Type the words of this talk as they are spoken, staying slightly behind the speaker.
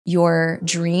Your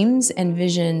dreams and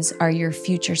visions are your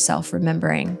future self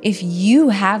remembering. If you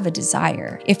have a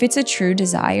desire, if it's a true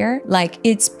desire, like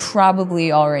it's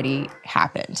probably already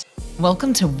happened.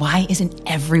 Welcome to Why Isn't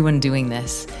Everyone Doing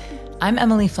This? I'm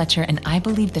Emily Fletcher, and I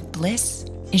believe that bliss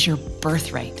is your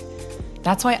birthright.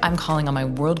 That's why I'm calling on my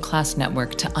world-class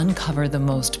network to uncover the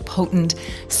most potent,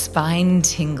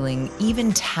 spine-tingling,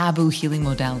 even taboo healing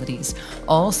modalities,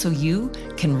 all so you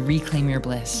can reclaim your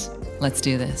bliss. Let's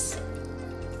do this.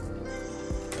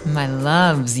 My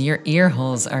loves, your ear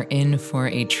holes are in for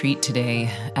a treat today,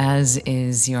 as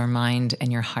is your mind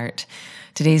and your heart.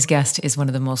 Today's guest is one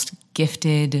of the most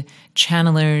gifted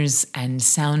channelers and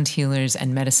sound healers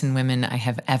and medicine women I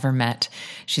have ever met.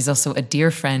 She's also a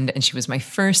dear friend, and she was my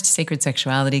first sacred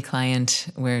sexuality client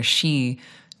where she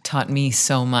taught me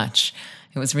so much.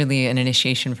 It was really an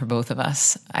initiation for both of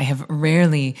us. I have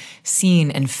rarely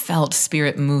seen and felt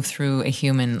spirit move through a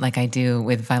human like I do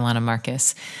with Vylana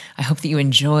Marcus. I hope that you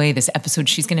enjoy this episode.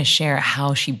 She's going to share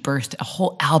how she birthed a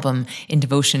whole album in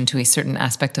devotion to a certain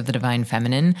aspect of the divine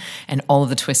feminine and all of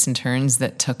the twists and turns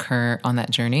that took her on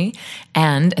that journey.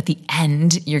 And at the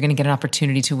end, you're going to get an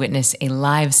opportunity to witness a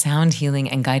live sound healing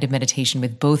and guided meditation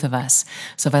with both of us.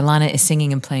 So Vylana is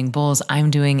singing and playing bowls.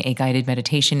 I'm doing a guided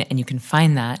meditation, and you can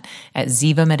find that at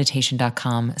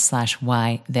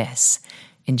zivameditation.com/whythis.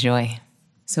 Enjoy.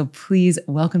 So please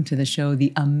welcome to the show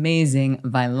the amazing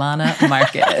Vylana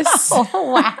Marcus. Oh,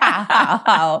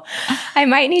 wow. I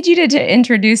might need you to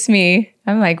introduce me.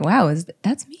 I'm like, wow,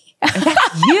 that's me.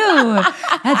 That's you.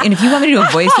 And if you want me to do a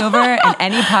voiceover in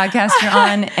any podcast you're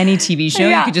on, any TV show,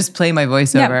 you could just play my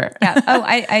voiceover. Yeah. Oh,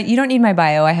 you don't need my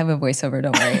bio. I have a voiceover.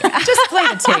 Don't worry. Just play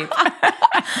the tape.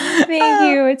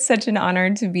 Thank you. It's such an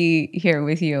honor to be here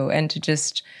with you and to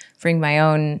just bring my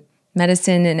own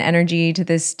medicine and energy to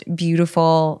this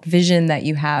beautiful vision that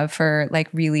you have for like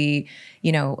really,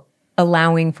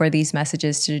 allowing for these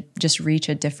messages to just reach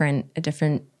a different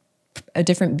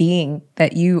being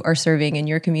that you are serving in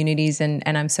your communities. And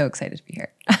I'm so excited to be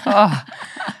here.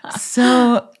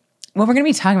 So what we're going to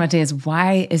be talking about today is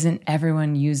why isn't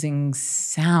everyone using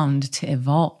sound to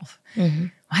evolve? Mm-hmm.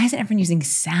 Why isn't everyone using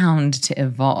sound to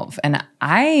evolve? And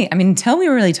I mean, until we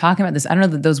were really talking about this, I don't know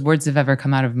that those words have ever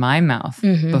come out of my mouth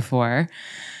before.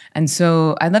 And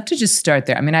so I'd love to just start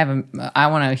there. I mean, I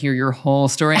want to hear your whole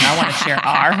story, and I want to share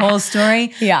our whole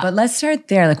story. Yeah. But let's start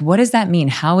there. Like, what does that mean?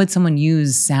 How would someone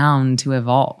use sound to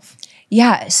evolve?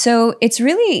 Yeah. So it's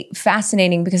really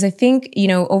fascinating because I think,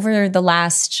 over the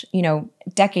last,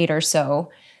 decade or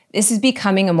so, this is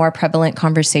becoming a more prevalent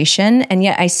conversation. And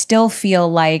yet I still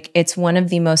feel like it's one of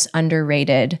the most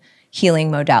underrated healing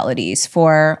modalities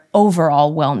for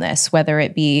overall wellness, whether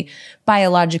it be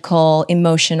biological,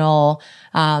 emotional,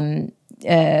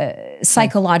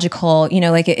 psychological,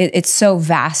 it's so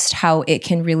vast how it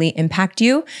can really impact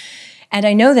you. And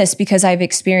I know this because I've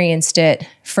experienced it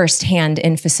firsthand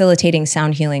in facilitating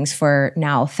sound healings for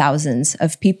now thousands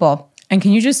of people. And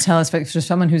can you just tell us, for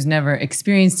someone who's never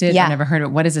experienced it or never heard of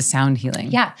it, what is a sound healing?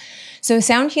 Yeah. So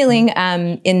sound healing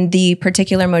in the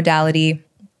particular modality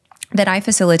that I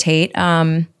facilitate,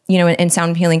 and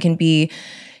sound healing can be,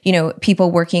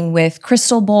 people working with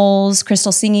crystal bowls,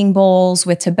 crystal singing bowls,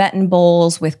 with Tibetan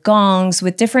bowls, with gongs,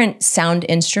 with different sound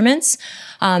instruments,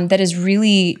 that is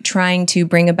really trying to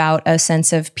bring about a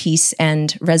sense of peace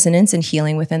and resonance and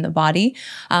healing within the body.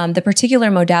 The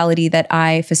particular modality that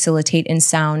I facilitate in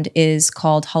sound is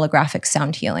called holographic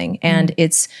sound healing. And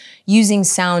it's using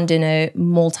sound in a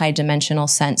multi-dimensional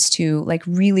sense to like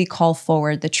really call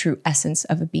forward the true essence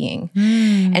of a being.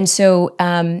 And so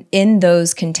in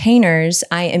those containers,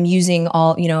 I am using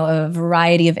a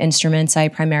variety of instruments. I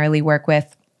primarily work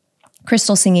with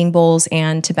crystal singing bowls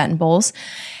and Tibetan bowls.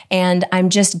 And I'm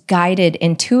just guided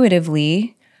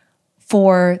intuitively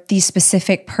for the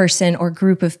specific person or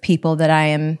group of people that I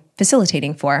am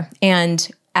facilitating for. And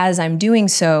as I'm doing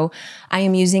so, I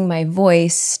am using my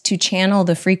voice to channel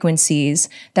the frequencies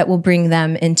that will bring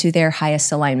them into their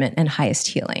highest alignment and highest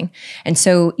healing. And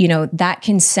so, that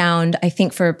can sound, I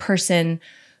think for a person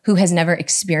who has never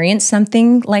experienced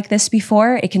something like this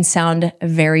before, it can sound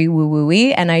very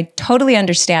woo-woo-y. And I totally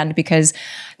understand because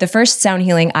the first sound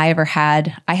healing I ever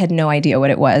had, I had no idea what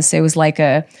it was. It was like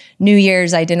a New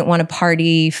Year's, I didn't want to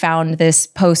party, found this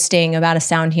posting about a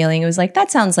sound healing. It was like, that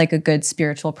sounds like a good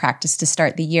spiritual practice to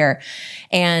start the year.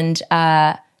 And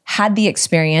had the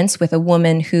experience with a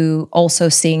woman who also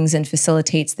sings and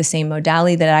facilitates the same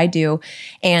modality that I do.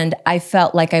 And I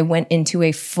felt like I went into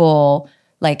a full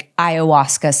like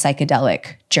ayahuasca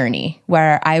psychedelic journey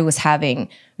where I was having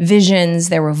visions.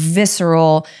 There were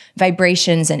visceral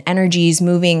vibrations and energies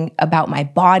moving about my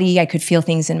body. I could feel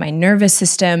things in my nervous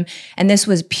system. And this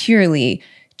was purely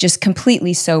just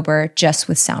completely sober, just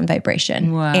with sound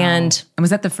vibration. Wow. And was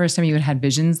that the first time you had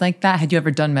visions like that? Had you ever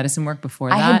done medicine work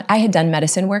before that? I had done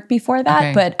medicine work before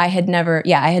that, but I had never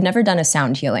done a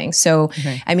sound healing. So,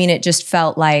 I mean, it just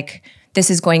felt like this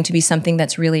is going to be something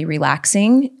that's really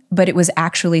relaxing, but it was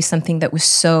actually something that was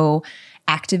so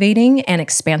activating and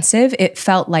expansive. It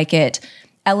felt like it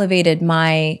elevated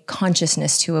my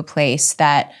consciousness to a place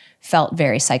that felt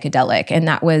very psychedelic. And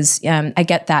that was, I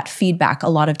get that feedback a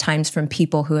lot of times from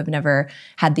people who have never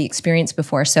had the experience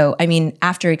before. So, I mean,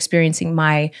 after experiencing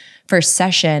my first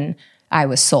session, I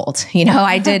was sold.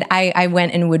 I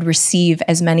went and would receive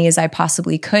as many as I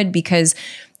possibly could because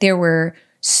there were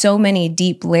so many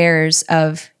deep layers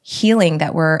of healing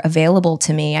that were available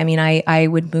to me. I mean, I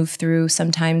would move through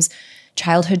sometimes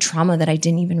childhood trauma that I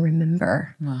didn't even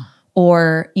remember. Wow.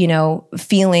 Or,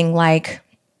 feeling like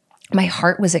my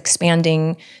heart was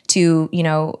expanding to,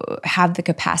 have the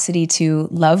capacity to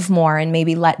love more and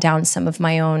maybe let down some of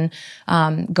my own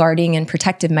guarding and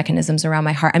protective mechanisms around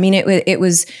my heart. I mean, it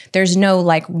was, there's no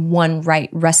like one right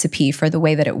recipe for the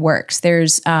way that it works.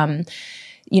 There's, a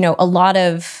lot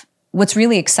of what's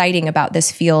really exciting about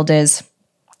this field is,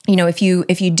 if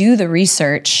you do the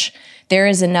research, there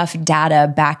is enough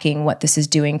data backing what this is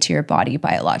doing to your body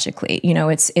biologically.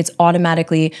 It's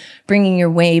automatically bringing your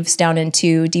waves down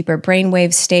into deeper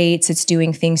brainwave states. It's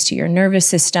doing things to your nervous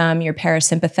system, your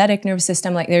parasympathetic nervous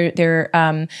system. Like there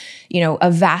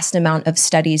a vast amount of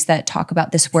studies that talk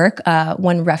about this work.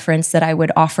 One reference that I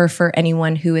would offer for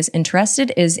anyone who is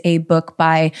interested is a book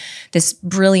by this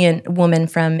brilliant woman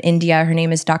from India. Her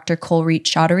name is Dr. Kulreet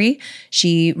Chaudhary.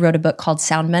 She wrote a book called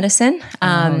Sound Medicine.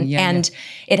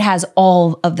 It has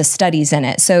all of the studies in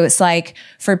it. So it's like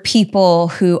for people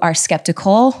who are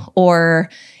skeptical or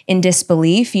in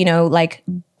disbelief, like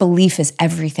belief is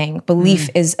everything. Belief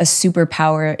is a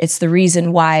superpower. It's the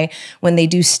reason why when they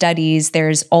do studies,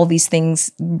 there's all these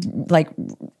things, like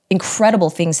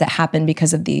incredible things that happen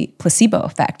because of the placebo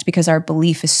effect, because our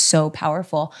belief is so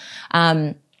powerful.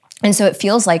 And so it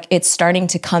feels like it's starting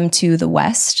to come to the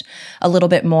West a little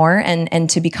bit more and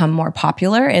to become more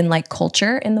popular in like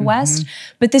culture in the West.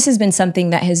 But this has been something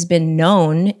that has been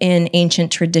known in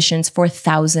ancient traditions for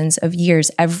thousands of years.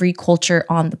 Every culture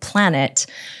on the planet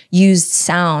used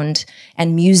sound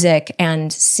and music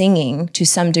and singing to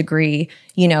some degree,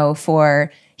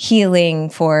 for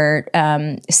healing, for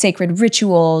sacred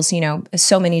rituals,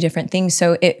 so many different things.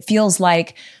 So it feels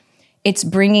like it's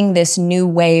bringing this new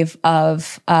wave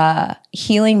of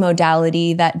healing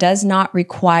modality that does not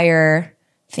require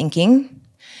thinking.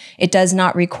 It does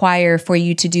not require for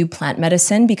you to do plant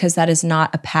medicine because that is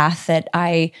not a path that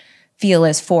I feel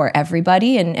is for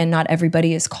everybody and not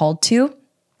everybody is called to.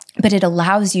 But it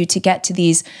allows you to get to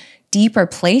these deeper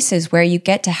places where you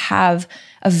get to have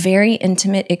a very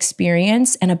intimate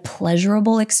experience and a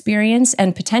pleasurable experience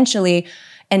and potentially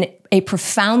a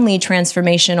profoundly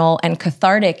transformational and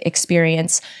cathartic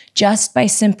experience just by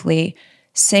simply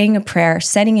saying a prayer,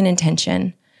 setting an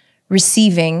intention,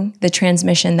 receiving the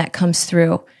transmission that comes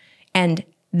through, and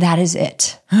that is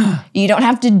it. You don't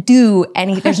have to do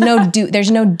any. There's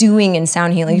no doing in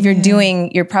sound healing. If you're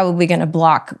doing, you're probably going to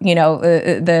block,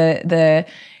 the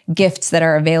gifts that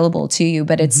are available to you.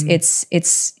 But it's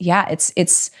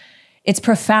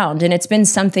profound, and it's been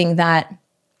something that,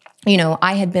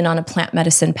 I had been on a plant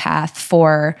medicine path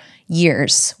for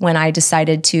years when I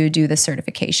decided to do the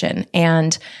certification.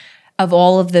 And of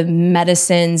all of the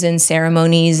medicines and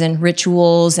ceremonies and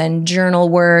rituals and journal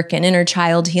work and inner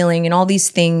child healing and all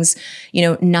these things,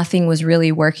 nothing was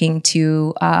really working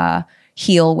to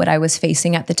heal what I was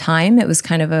facing at the time. It was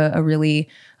kind of a really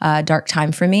dark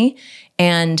time for me.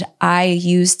 And I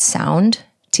used sound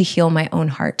to heal my own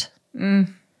heart.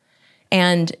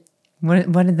 And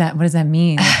what does that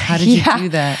mean? Like, how did you do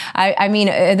that? I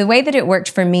mean, the way that it worked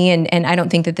for me, and I don't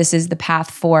think that this is the path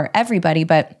for everybody,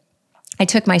 but I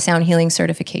took my sound healing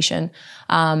certification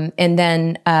and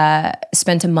then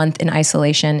spent a month in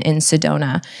isolation in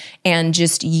Sedona and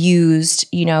just used,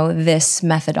 this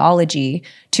methodology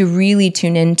to really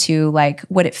tune into like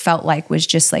what it felt like was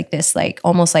just like this, like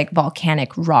almost like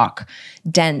volcanic rock,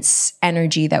 dense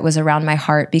energy that was around my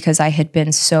heart because I had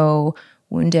been so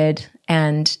wounded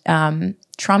and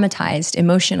traumatized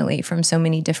emotionally from so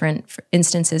many different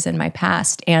instances in my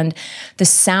past. And the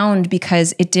sound,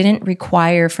 because it didn't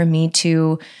require for me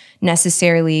to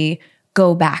necessarily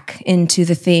go back into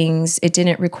the things, it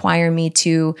didn't require me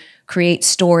to create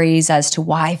stories as to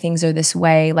why things are this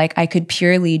way. Like I could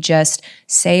purely just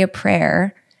say a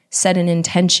prayer, set an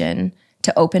intention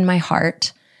to open my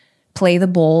heart, play the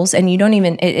bowls, and you don't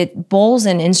even, bowls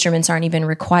and instruments aren't even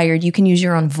required. You can use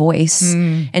your own voice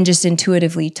and just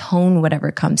intuitively tone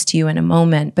whatever comes to you in a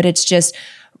moment. But it's just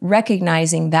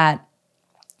recognizing that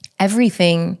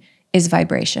everything is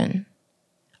vibration.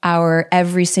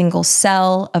 Every single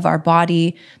cell of our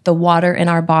body, the water in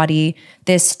our body,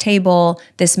 this table,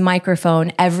 this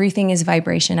microphone, everything is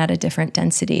vibration at a different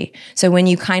density. So when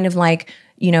you kind of like,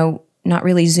 not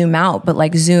really zoom out, but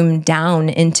like zoom down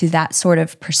into that sort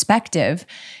of perspective,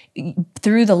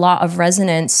 through the law of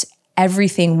resonance,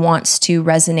 everything wants to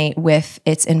resonate with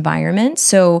its environment.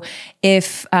 So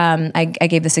if I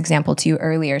gave this example to you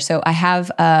earlier, so I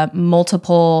have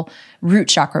multiple root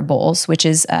chakra bowls, which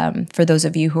is for those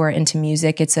of you who are into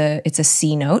music, it's a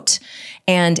C note.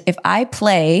 And if I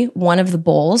play one of the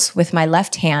bowls with my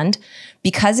left hand,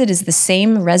 because it is the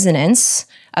same resonance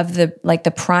of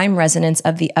the prime resonance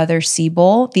of the other C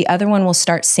bowl, the other one will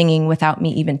start singing without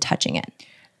me even touching it.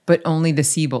 But only the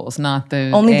C bowls, not the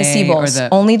the C bowls,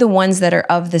 only the ones that are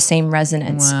of the same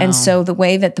resonance. Wow. And so the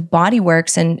way that the body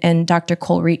works, and Dr.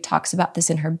 Colreet talks about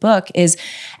this in her book, is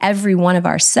every one of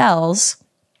our cells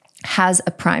has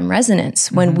a prime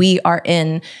resonance when we are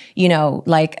in,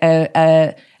 like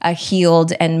a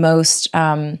healed and most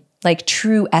like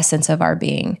true essence of our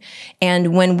being.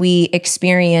 And when we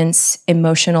experience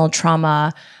emotional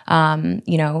trauma,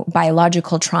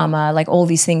 biological trauma, like all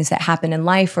these things that happen in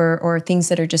life or things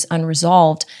that are just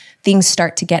unresolved, things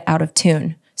start to get out of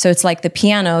tune. So it's like the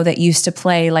piano that used to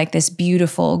play like this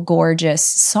beautiful, gorgeous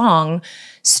song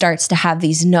starts to have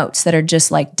these notes that are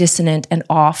just like dissonant and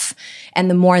off. And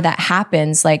the more that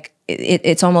happens, like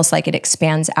it's almost like it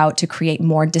expands out to create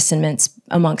more dissonance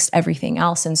amongst everything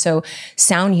else. And so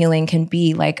sound healing can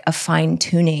be like a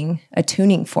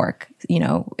tuning fork,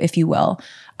 if you will,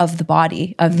 of the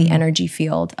body, of the energy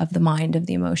field, of the mind, of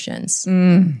the emotions.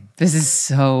 This is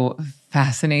so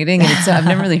fascinating. And I've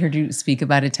never really heard you speak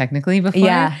about it technically before.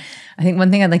 Yeah. I think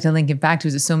one thing I'd like to link it back to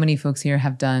is that so many folks here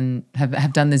have done the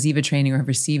Ziva training or have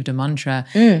received a mantra.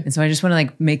 And so I just want to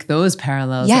like make those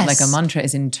parallels. Yes. Like a mantra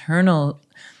is internal,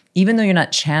 even though you're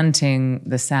not chanting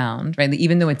the sound, right? Like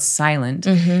even though it's silent,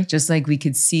 just like we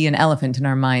could see an elephant in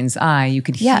our mind's eye, you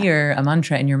could hear a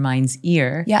mantra in your mind's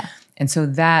ear. Yeah. And so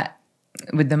that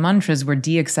with the mantras, we're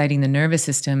de-exciting the nervous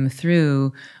system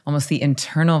through almost the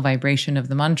internal vibration of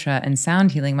the mantra. And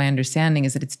sound healing, my understanding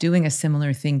is that it's doing a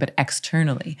similar thing, but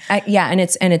externally. And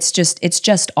it's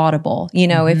just audible.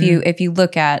 If you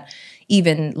look at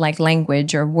even like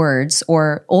language or words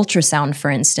or ultrasound,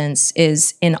 for instance,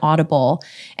 is inaudible.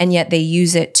 And yet they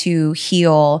use it to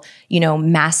heal,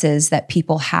 masses that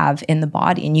people have in the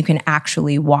body. And you can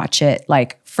actually watch it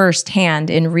like firsthand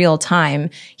in real time,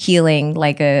 healing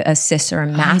like a cyst or a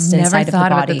mass inside of the body. I never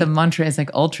thought about that the mantra is like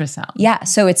ultrasound. Yeah.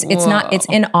 So it's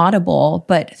inaudible,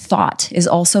 but thought is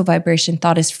also vibration.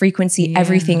 Thought is frequency. Yeah.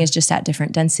 Everything is just at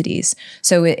different densities.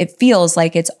 So it feels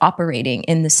like it's operating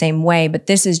in the same way, but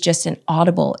this is just an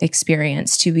audible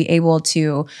experience to be able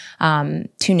to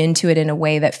tune into it in a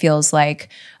way that feels like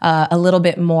a little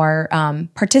bit more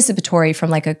participatory from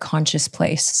like a conscious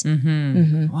place.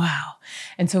 Wow.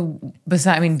 And so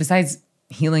besides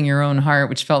healing your own heart,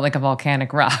 which felt like a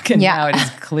volcanic rock, and now it is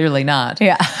clearly not.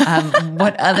 Yeah.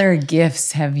 What other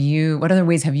ways have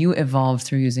you evolved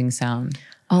through using sound?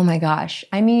 Oh my gosh.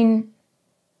 I mean,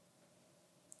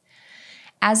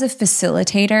 as a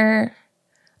facilitator,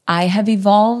 I have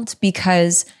evolved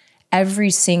because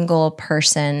every single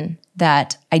person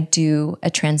that I do a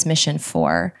transmission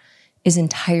for is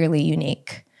entirely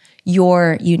unique.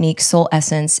 Your unique soul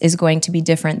essence is going to be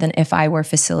different than if I were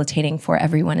facilitating for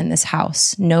everyone in this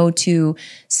house. No two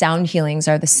sound healings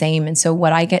are the same. And so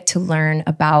what I get to learn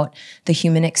about the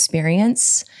human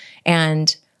experience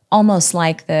and almost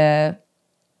like the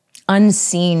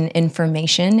unseen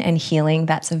information and healing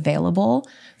that's available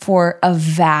for a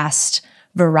vast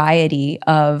variety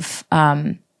of,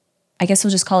 I guess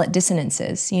we'll just call it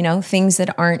dissonances, things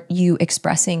that aren't you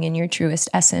expressing in your truest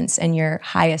essence and your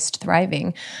highest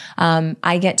thriving.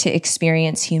 I get to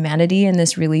experience humanity in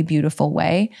this really beautiful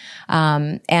way.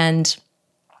 And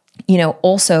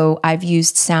also I've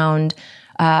used sound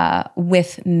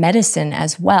with medicine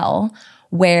as well,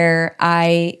 where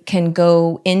I can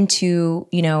go into,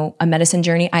 a medicine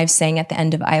journey. I've sang at the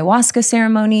end of ayahuasca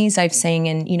ceremonies. I've sang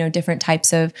in, different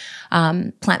types of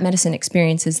plant medicine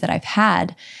experiences that I've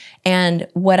had. And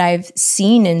what I've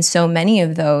seen in so many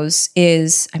of those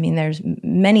is, there's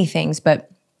many things,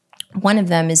 but one of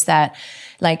them is that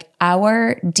like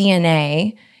our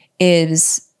DNA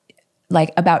is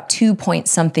like about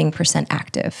 2-point-something%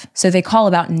 active. So they call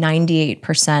about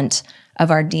 98% of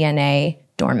our DNA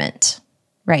dormant,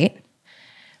 right?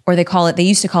 or they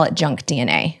used to call it junk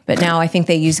DNA, but now I think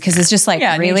they use, because it's just like,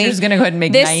 really? Nature's going to go ahead and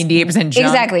make 98% junk.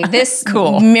 Exactly. This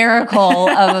cool. miracle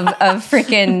of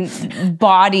freaking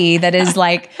body that is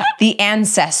like the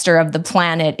ancestor of the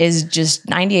planet is just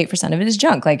 98% of it is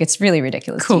junk. Like, it's really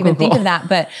ridiculous to even think of that.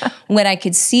 But what I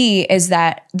could see is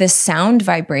that the sound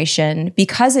vibration,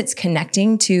 because it's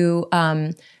connecting to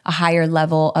a higher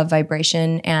level of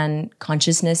vibration and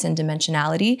consciousness and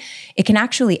dimensionality, it can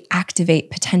actually activate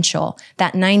potential.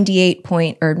 That 98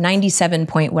 point or 97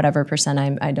 point whatever percent,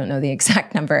 I don't know the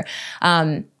exact number,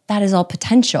 that is all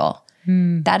potential.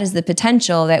 That is the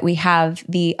potential that we have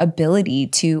the ability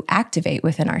to activate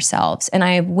within ourselves. And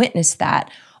I have witnessed that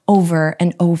over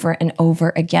and over and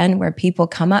over again, where people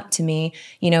come up to me,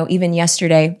 even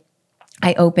yesterday,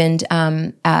 I opened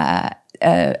an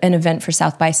event for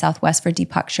South by Southwest for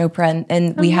Deepak Chopra,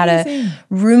 and we had a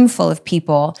room full of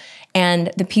people,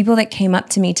 and the people that came up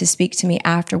to me to speak to me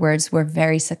afterwards were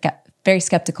very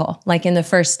skeptical. Like, in the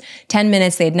first 10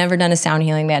 minutes, they had never done a sound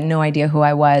healing. They had no idea who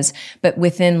I was. But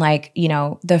within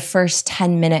the first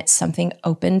 10 minutes, something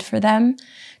opened for them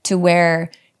to where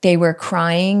they were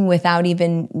crying without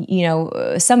even,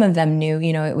 some of them knew,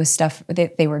 it was stuff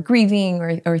that they were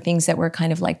grieving or things that were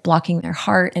kind of like blocking their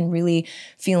heart, and really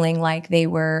feeling like they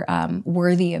were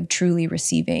worthy of truly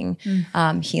receiving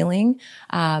healing.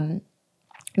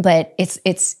 But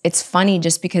it's funny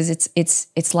just because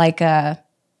it's like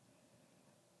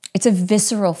it's a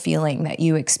visceral feeling that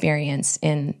you experience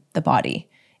in the body.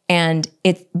 And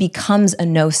it becomes a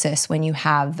gnosis when you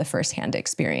have the firsthand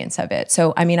experience of it.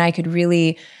 So, I mean, I could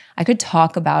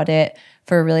talk about it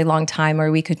for a really long time,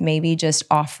 or we could maybe just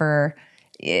offer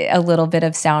a little bit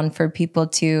of sound for people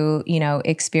to,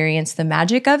 experience the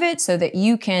magic of it, so that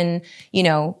you can,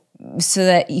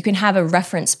 have a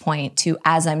reference point to,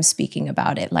 as I'm speaking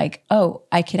about it, like, oh,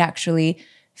 I could actually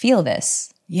feel this.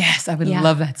 Yes, I would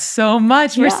love that so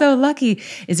much. We're so lucky.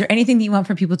 Is there anything that you want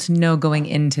for people to know going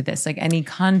into this? Like, any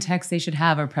context they should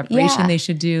have or preparation they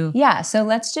should do? Yeah, so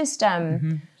let's just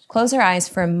close our eyes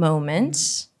for a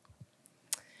moment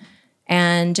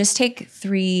and just take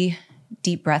 3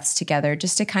 deep breaths together,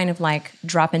 just to kind of like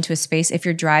drop into a space. If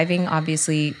you're driving,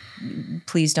 obviously,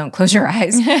 please don't close your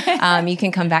eyes. You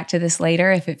can come back to this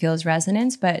later if it feels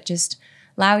resonance, but just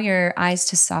allow your eyes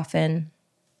to soften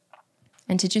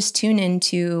and to just tune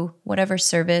into whatever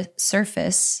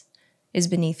surface is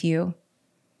beneath you,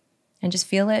 and just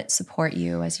feel it support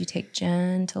you as you take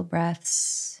gentle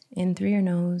breaths in through your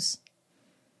nose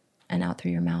and out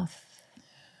through your mouth.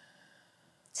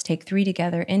 Let's take 3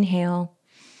 together. Inhale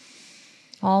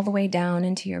all the way down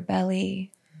into your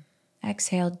belly.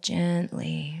 Exhale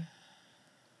gently,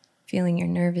 feeling your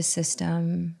nervous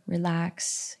system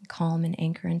relax, calm, and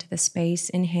anchor into the space.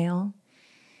 Inhale.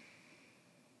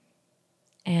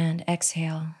 And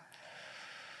exhale.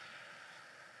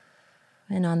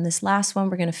 And on this last one,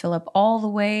 we're going to fill up all the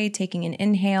way, taking an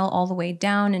inhale all the way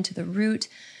down into the root,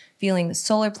 feeling the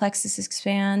solar plexus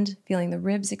expand, feeling the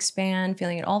ribs expand,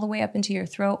 feeling it all the way up into your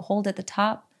throat. Hold at the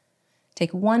top.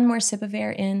 Take one more sip of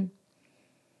air in.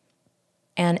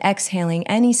 And exhaling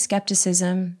any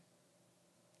skepticism,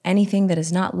 anything that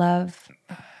is not love,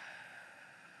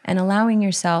 and allowing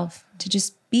yourself to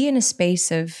just be in a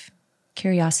space of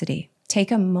curiosity.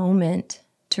 Take a moment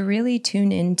to really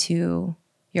tune into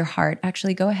your heart.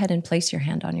 Actually, go ahead and place your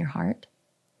hand on your heart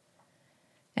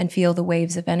and feel the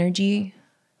waves of energy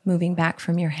moving back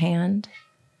from your hand,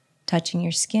 touching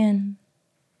your skin,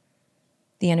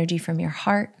 the energy from your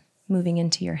heart moving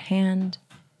into your hand,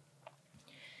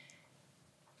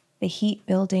 the heat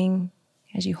building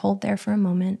as you hold there for a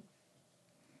moment,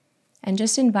 and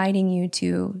just inviting you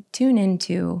to tune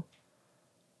into,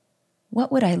 what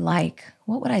would I like?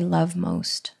 What would I love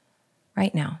most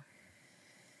right now?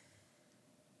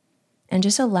 And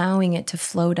just allowing it to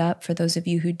float up for those of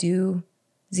you who do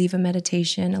Ziva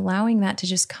meditation, allowing that to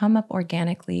just come up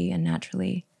organically and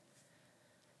naturally,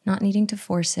 not needing to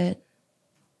force it.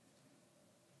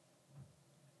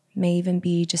 May even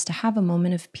be just to have a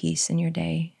moment of peace in your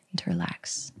day and to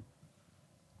relax.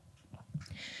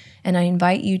 And I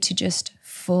invite you to just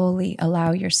fully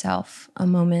allow yourself a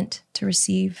moment to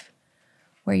receive,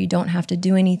 where you don't have to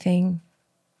do anything,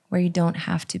 where you don't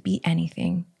have to be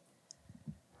anything.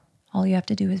 All you have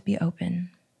to do is be open.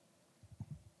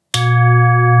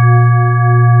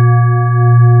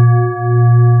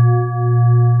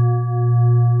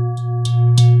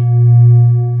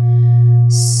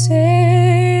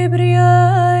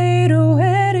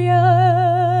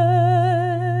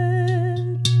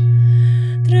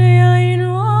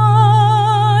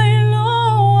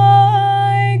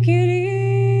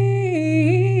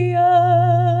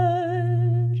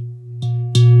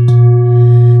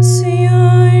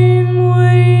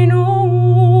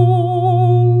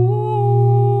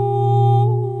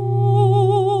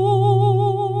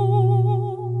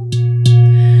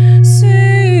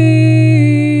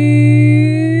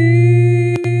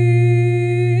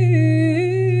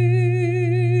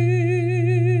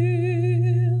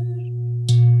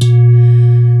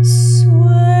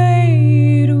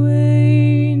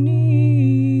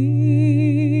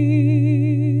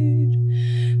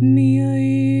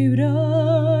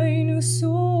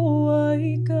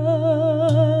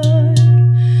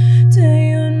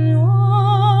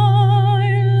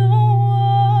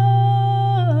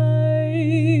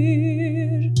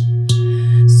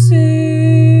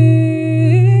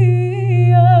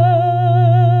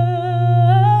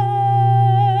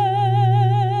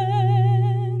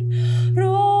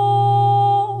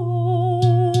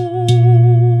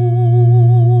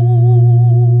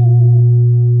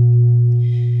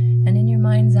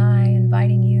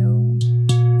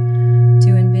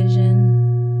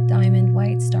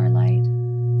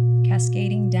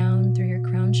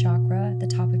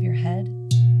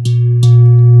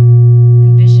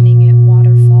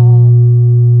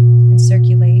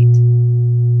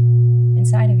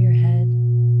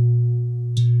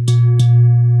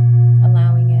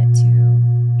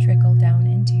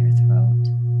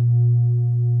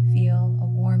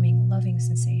 the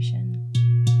sensation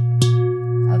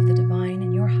of the divine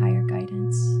and your higher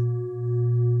guidance,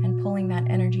 and pulling that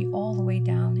energy all the way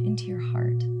down into your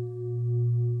heart.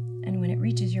 And when it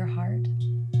reaches your heart,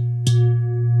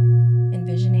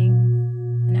 envisioning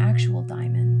an actual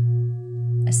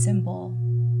diamond, a symbol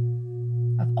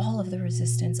of all of the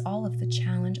resistance, all of the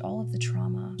challenge, all of the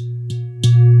trauma,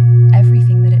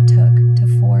 everything that it took to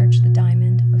forge the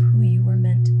diamond of who you were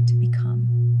meant to become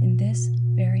in this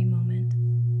very moment.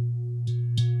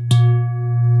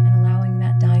 And allowing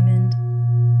that diamond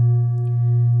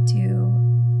to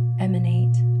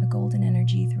emanate a golden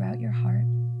energy throughout your heart.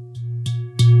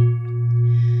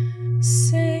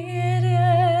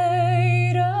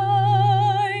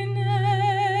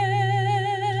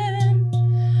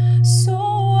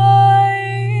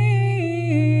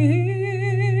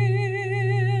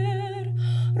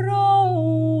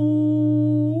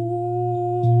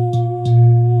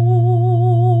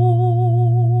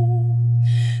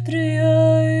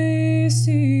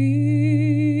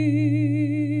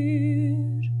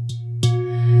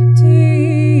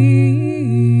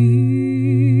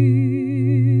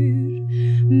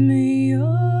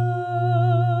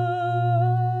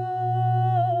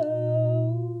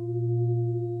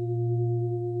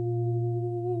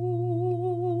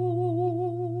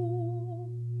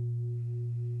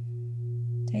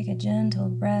 Take a gentle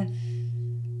breath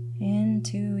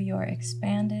into your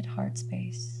expanded heart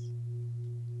space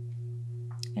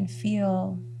and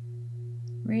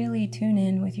really tune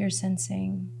in with your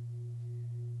sensing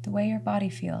the way your body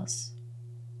feels.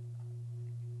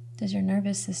 Does your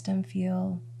nervous system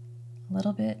feel a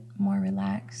little bit more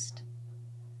relaxed?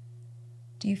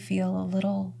 Do you feel a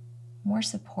little more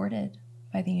supported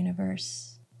by the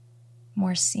universe,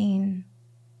 more seen,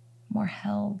 more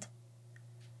held,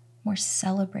 more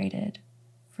celebrated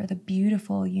for the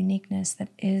beautiful uniqueness that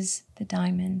is the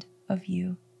diamond of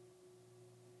you?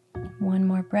 One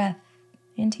more breath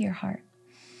into your heart.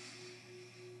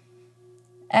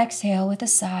 Exhale with a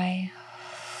sigh.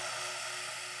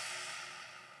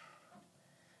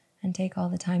 And take all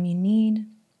the time you need.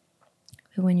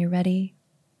 But when you're ready,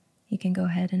 you can go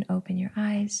ahead and open your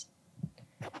eyes.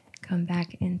 Come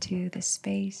back into the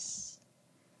space.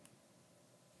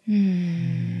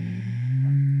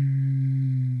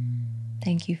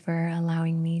 Thank you for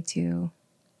allowing me to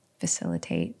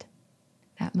facilitate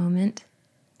that moment.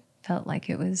 Felt like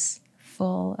it was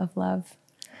full of love.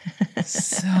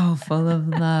 So full of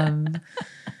love.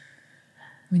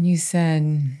 When you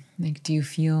said, like, do you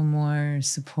feel more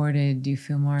supported? Do you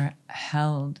feel more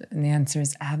held? And the answer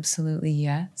is absolutely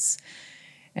yes.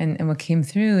 And what came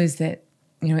through is that,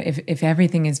 you know, if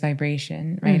everything is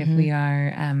vibration, right? If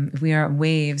we are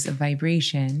waves of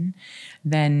vibration,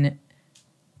 then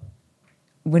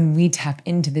when we tap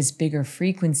into this bigger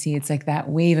frequency, it's like that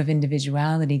wave of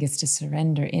individuality gets to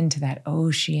surrender into that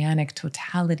oceanic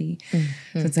totality. So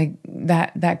it's like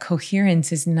that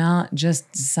coherence is not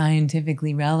just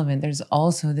scientifically relevant. There's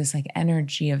also this like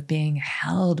energy of being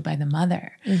held by the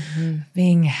mother,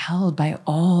 being held by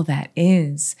all that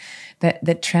is,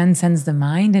 that transcends the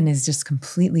mind and is just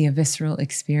completely a visceral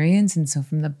experience. And so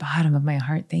from the bottom of my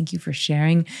heart, thank you for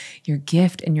sharing your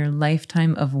gift and your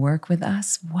lifetime of work with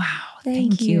us. Wow.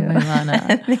 Thank you,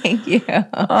 Vylana. Thank you.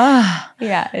 Oh.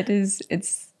 Yeah, it is.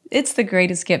 It's the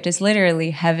greatest gift. It's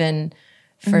literally heaven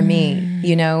for me,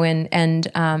 you know,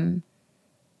 and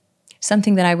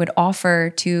something that I would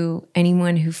offer to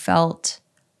anyone who felt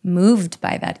moved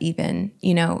by that even,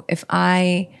 you know, if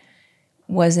I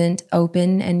wasn't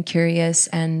open and curious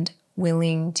and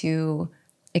willing to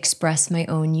express my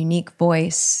own unique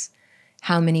voice,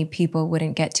 how many people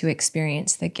wouldn't get to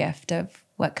experience the gift of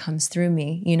what comes through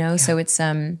me, you know? Yeah. So it's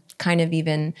kind of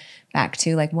even back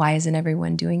to like, why isn't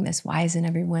everyone doing this? Why isn't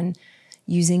everyone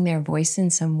using their voice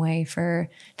in some way for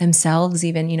themselves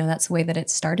even? You know, that's the way that it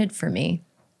started for me.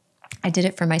 I did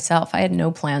it for myself. I had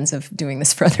no plans of doing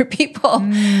this for other people. But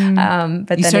you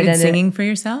then started singing for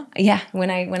yourself? Yeah. When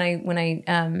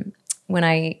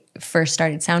I first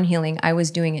started sound healing, I was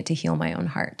doing it to heal my own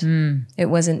heart. It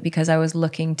wasn't because I was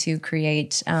looking to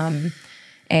create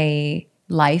a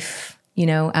life, you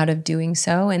know, out of doing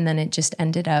so. And then it just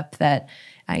ended up that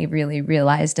I really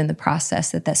realized in the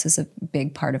process that this is a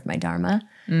big part of my dharma.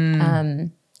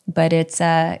 But it's,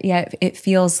 it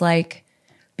feels like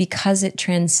because it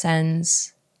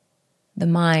transcends the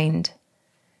mind,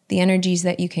 the energies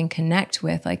that you can connect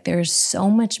with, like there's so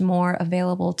much more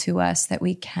available to us that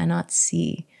we cannot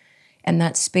see. And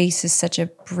that space is such a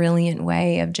brilliant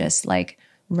way of just like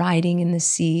riding in the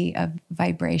sea of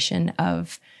vibration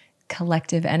of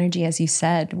collective energy, as you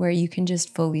said, where you can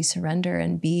just fully surrender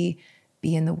and be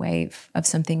in the wave of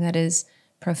something that is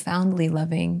profoundly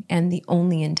loving, and the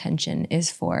only intention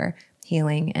is for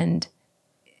healing and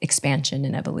expansion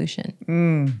and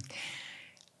evolution.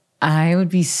 I would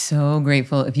be so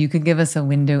grateful if you could give us a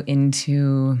window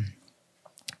into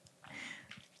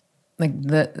like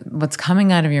what's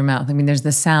coming out of your mouth. I mean, there's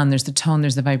the sound, there's the tone,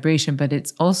 there's the vibration, but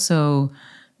it's also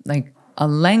like a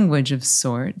language of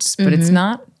sorts, but it's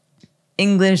not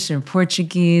English or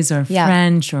Portuguese or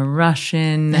French or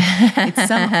Russian. It's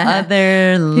some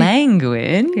other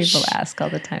language. People ask all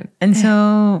the time. And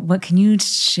so what can you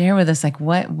share with us? Like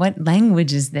what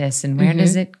language is this, and where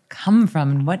does it come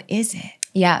from, and what is it?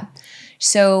 Yeah.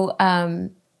 So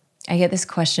I get this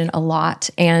question a lot.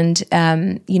 And,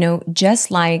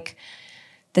 just like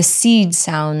the seed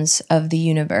sounds of the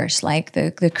universe, like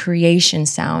the creation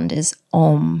sound is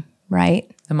Om, right?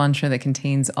 The mantra that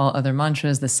contains all other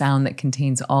mantras, the sound that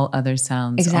contains all other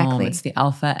sounds. Exactly. Om. It's the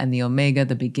alpha and the omega,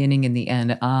 the beginning and the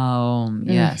end. Om.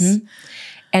 Yes.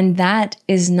 And that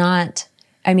is not,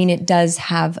 I mean, it does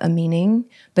have a meaning,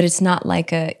 but it's not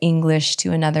like a English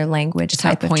to another language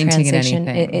type of translation.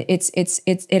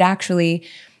 It actually,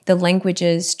 the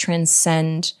languages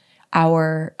transcend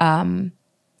our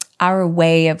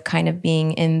way of kind of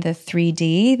being in the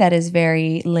 3D that is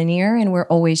very linear, and we're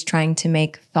always trying to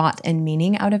make thought and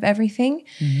meaning out of everything.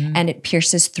 And it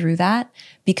pierces through that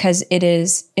because it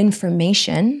is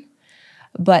information,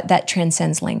 but that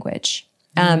transcends language.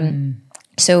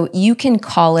 So you can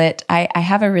call it, I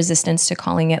have a resistance to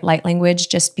calling it light language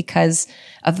just because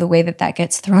of the way that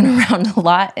gets thrown around a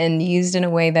lot and used in a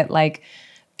way that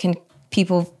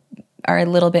people are a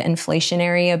little bit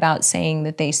inflationary about saying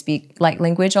that they speak light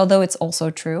language, although it's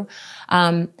also true.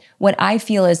 What I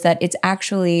feel is that it's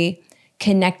actually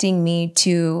connecting me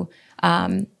to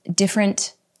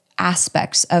different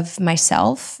aspects of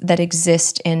myself that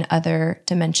exist in other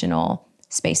dimensional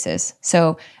spaces.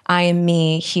 So I am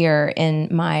me here in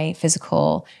my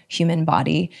physical human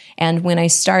body. And when I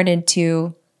started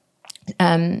to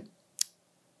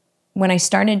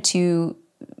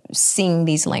sing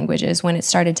these languages, when it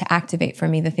started to activate for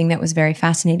me, the thing that was very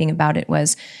fascinating about it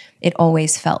was it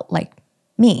always felt like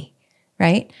me,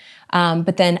 right?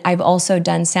 But then I've also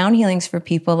done sound healings for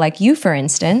people like you, for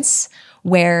instance,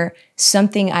 where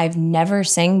something I've never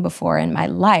sang before in my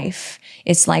life,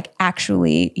 it's like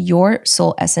actually your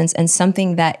soul essence and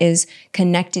something that is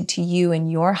connected to you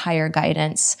and your higher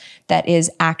guidance that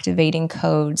is activating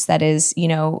codes, that is,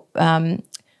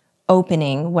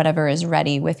 opening whatever is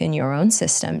ready within your own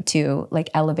system to like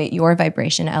elevate your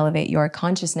vibration, elevate your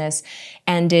consciousness.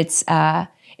 And it's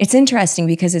interesting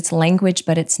because it's language,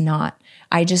 but it's not.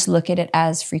 I just look at it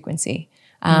as frequency.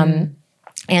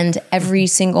 And every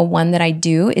single one that I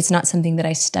do, it's not something that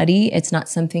I study. It's not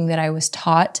something that I was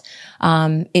taught.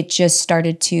 It just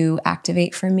started to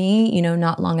activate for me,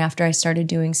 not long after I started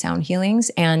doing sound healings,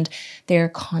 and they're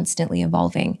constantly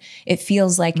evolving. It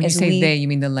feels like when you say they, you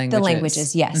mean the languages? The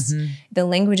languages, yes. The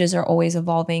languages are always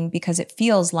evolving because it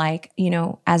feels like,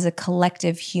 as a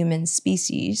collective human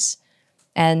species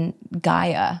and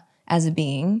Gaia as a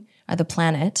being, or the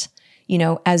planet,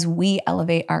 as we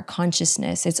elevate our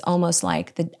consciousness, it's almost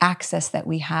like the access that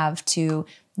we have to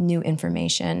new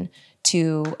information,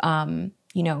 to,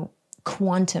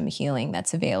 quantum healing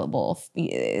that's available.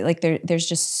 Like there's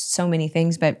just so many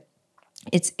things, but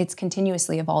it's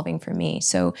continuously evolving for me.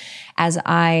 So as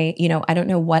I don't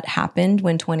know what happened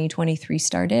when 2023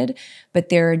 started, but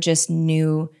there are just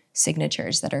new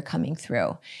signatures that are coming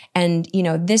through. And,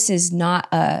 this is not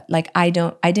I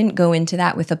didn't go into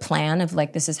that with a plan of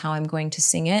like, this is how I'm going to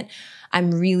sing it.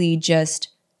 I'm really just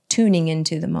tuning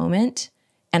into the moment,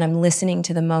 and I'm listening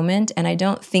to the moment, and I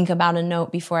don't think about a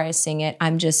note before I sing it.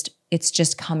 It's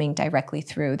just coming directly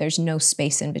through. There's no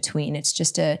space in between. It's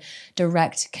just a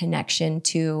direct connection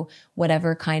to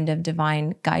whatever kind of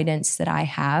divine guidance that I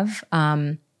have.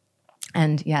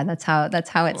 And yeah, that's how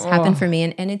it's happened for me.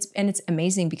 And it's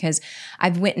amazing because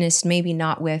I've witnessed, maybe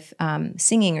not with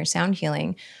singing or sound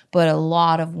healing, but a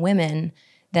lot of women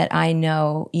that I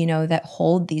know, that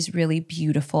hold these really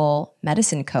beautiful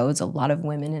medicine codes, a lot of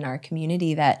women in our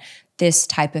community that this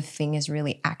type of thing is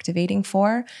really activating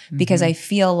for, because I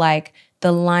feel like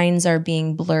the lines are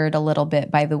being blurred a little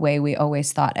bit by the way we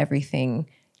always thought everything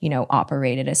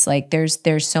operated. It's like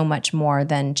there's so much more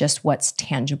than just what's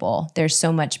tangible. There's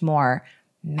so much more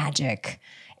magic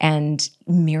and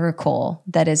miracle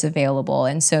that is available.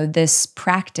 And so this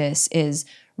practice is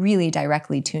really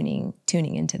directly tuning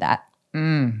into that.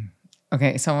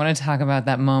 Okay, so I want to talk about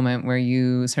that moment where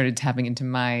you started tapping into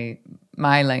my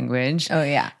language. Oh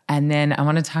yeah. And then I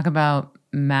want to talk about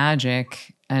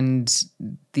magic and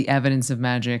the evidence of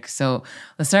magic. So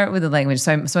let's start with the language.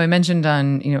 So I mentioned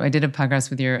I did a podcast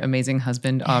with your amazing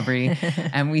husband, Aubrey,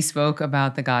 and we spoke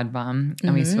about the God Bomb,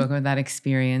 and we spoke about that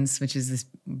experience, which is this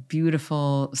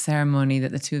beautiful ceremony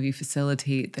that the two of you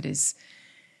facilitate that is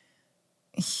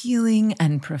healing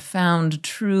and profound,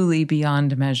 truly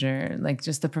beyond measure. Like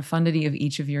just the profundity of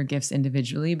each of your gifts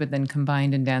individually, but then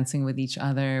combined and dancing with each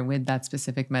other with that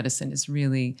specific medicine is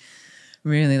really,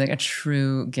 really like a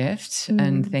true gift.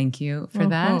 And thank you for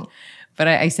that. But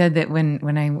I said that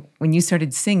when you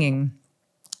started singing,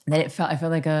 that I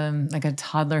felt like a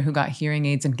toddler who got hearing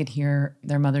aids and could hear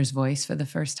their mother's voice for the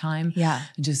first time. Yeah.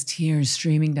 And just tears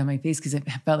streaming down my face because it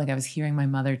felt like I was hearing my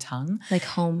mother tongue. Like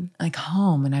home.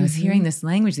 And I was hearing this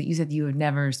language that you said you had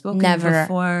never spoken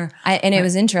before. It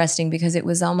was interesting because it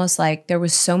was almost like there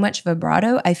was so much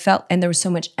vibrato. I felt, and there was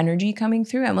so much energy coming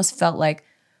through. I almost felt like,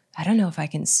 I don't know if I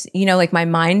can, like my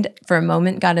mind for a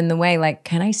moment got in the way, like,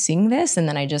 can I sing this? And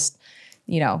then I just,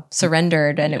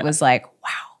 surrendered. And it was like,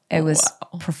 wow. It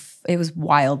was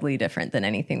wildly different than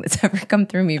anything that's ever come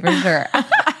through me, for sure.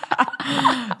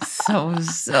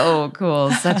 So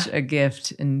cool. Such a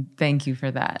gift. And thank you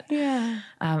for that. Yeah.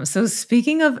 So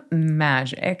speaking of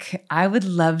magic, I would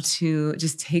love to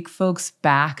just take folks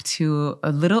back to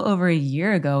a little over a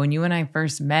year ago when you and I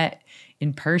first met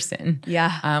in person.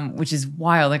 Yeah. Which is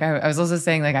wild. Like I was also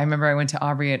saying, like, I remember I went to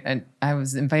Aubrey and I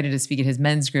was invited to speak at his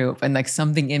men's group, and like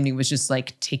something in me was just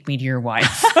like, take me to your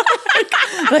wife.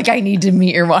 Like, I need to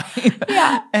meet your wife.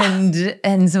 Yeah.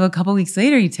 And so a couple weeks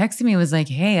later, he texted me and was like,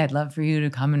 hey, I'd love for you to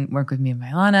come and work with me in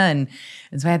Vylana. And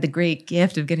so I had the great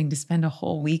gift of getting to spend a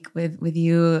whole week with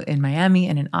you in Miami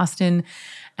and in Austin.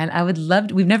 And I would love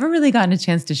to, we've never really gotten a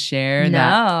chance to share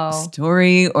that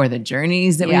story or the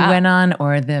journeys that we went on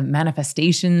or the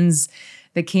manifestations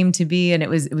that came to be. And it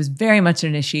was very much an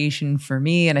initiation for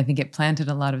me. And I think it planted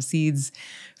a lot of seeds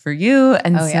for you.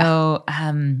 And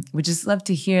would just love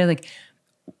to hear, like,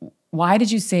 why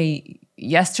did you say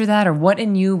yes to that? Or what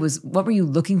were you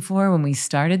looking for when we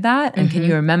started that? And can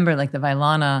you remember like the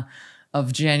Vylana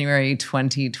of January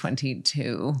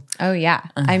 2022? Oh yeah.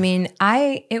 I mean,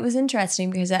 it was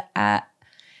interesting because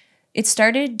it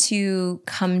started to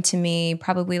come to me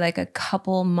probably like a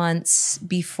couple months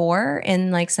before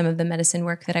in like some of the medicine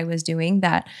work that I was doing,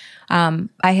 that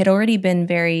I had already been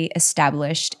very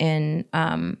established in,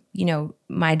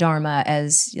 my dharma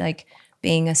as like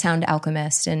being a sound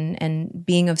alchemist and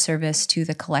being of service to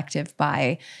the collective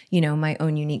by, my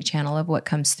own unique channel of what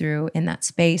comes through in that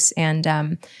space. And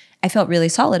I felt really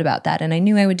solid about that. And I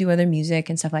knew I would do other music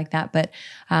and stuff like that. But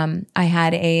I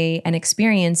had an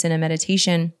experience in a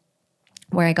meditation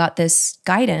where I got this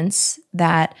guidance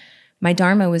that my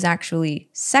dharma was actually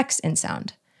sex and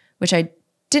sound, which I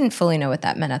didn't fully know what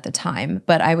that meant at the time.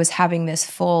 But I was having this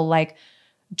full like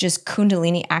just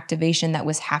kundalini activation that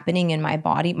was happening in my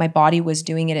body. My body was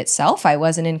doing it itself. I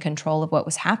wasn't in control of what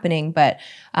was happening, but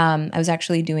I was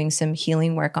actually doing some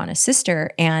healing work on a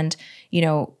sister, and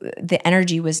the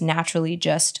energy was naturally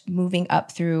just moving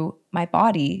up through my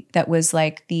body. That was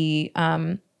like the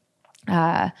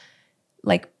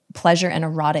like pleasure and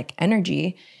erotic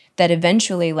energy that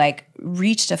eventually like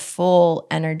reached a full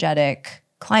energetic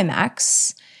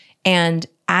climax. And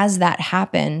as that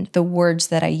happened, the words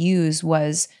that I used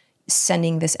was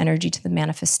sending this energy to the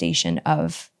manifestation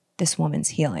of this woman's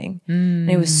healing. And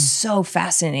it was so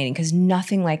fascinating because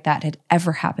nothing like that had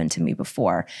ever happened to me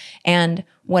before. And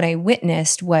what I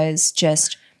witnessed was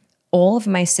just all of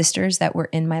my sisters that were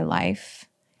in my life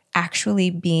actually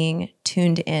being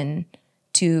tuned in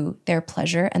to their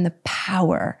pleasure and the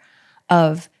power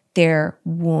of their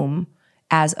womb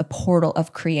as a portal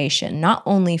of creation, not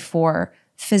only for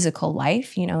physical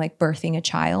life, like birthing a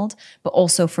child, but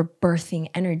also for birthing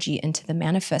energy into the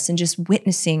manifest and just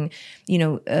witnessing,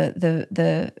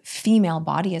 the female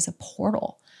body as a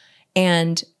portal,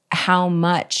 and how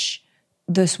much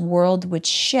this world would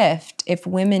shift if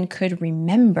women could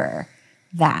remember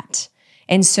that.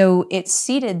 And so it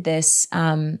seeded this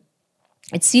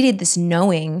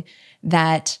knowing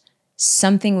that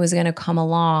something was going to come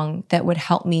along that would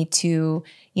help me to,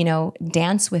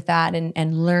 dance with that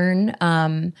and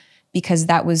learn, because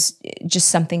that was just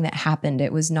something that happened.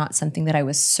 It was not something that I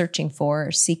was searching for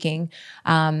or seeking.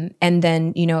 And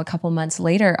then, a couple months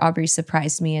later, Aubrey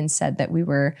surprised me and said that we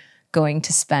were going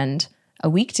to spend a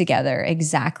week together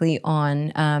exactly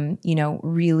on,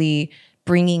 really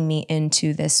bringing me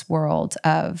into this world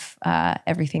of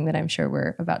everything that I'm sure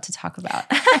we're about to talk about.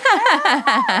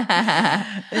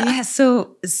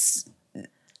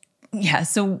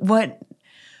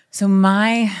 So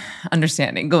my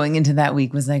understanding going into that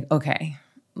week was like, okay,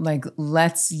 like,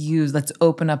 let's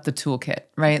open up the toolkit,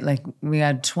 right? Like we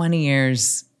had 20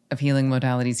 years of healing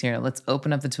modalities here. Let's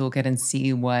open up the toolkit and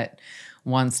see what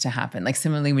wants to happen. Like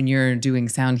similarly, when you're doing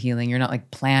sound healing, you're not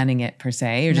like planning it per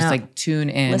se. You're just like tune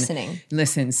in,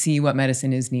 listen, see what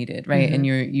medicine is needed, right? And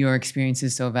your experience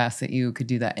is so vast that you could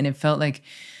do that. And it felt like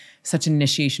such an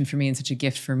initiation for me and such a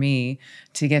gift for me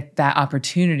to get that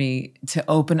opportunity to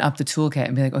open up the toolkit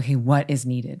and be like, okay, what is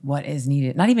needed? What is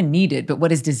needed? Not even needed, but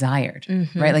what is desired,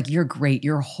 right? Like you're great,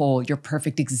 you're whole, you're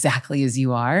perfect exactly as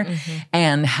you are.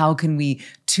 And how can we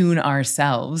tune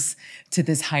ourselves to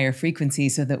this higher frequency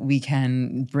so that we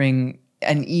can bring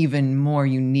an even more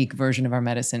unique version of our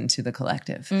medicine to the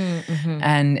collective.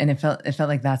 And it felt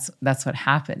like that's what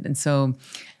happened. And so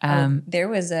there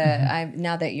was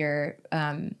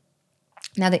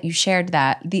now that you shared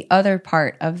that, the other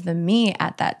part of the me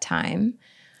at that time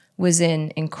was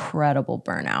in incredible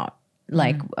burnout.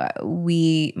 Like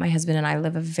my husband and I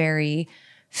live a very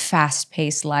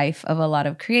fast-paced life of a lot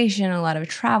of creation, a lot of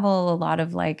travel, a lot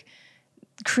of like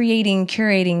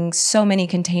curating so many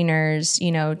containers,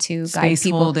 to guide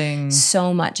people. Holding.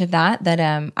 So much of that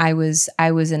I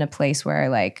was in a place where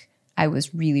like I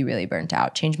was really, really burnt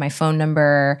out. Changed my phone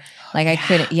number. Like I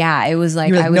couldn't. Yeah, it was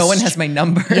like, no one has my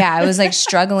number. Yeah, I was like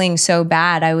struggling so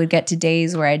bad. I would get to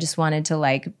days where I just wanted to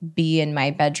like be in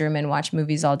my bedroom and watch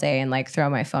movies all day and like throw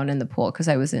my phone in the pool because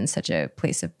I was in such a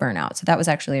place of burnout. So that was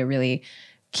actually a really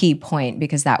key point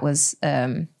because that was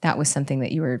something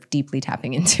that you were deeply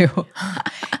tapping into.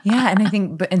 Yeah. And I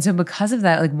think, so because of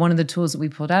that, like one of the tools that we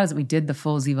pulled out is that we did the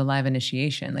full Ziva Live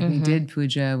initiation. Like we did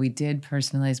puja, we did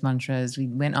personalized mantras. We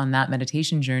went on that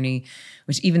meditation journey,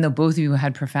 which even though both of you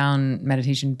had profound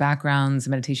meditation backgrounds,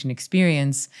 meditation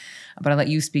experience, but I'll let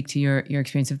you speak to your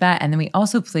experience of that. And then we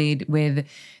also played with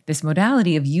this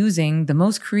modality of using the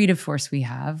most creative force we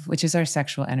have, which is our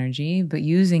sexual energy, but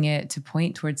using it to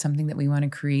point towards something that we want to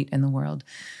create in the world,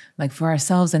 like for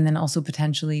ourselves and then also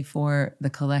potentially for the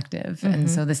collective. And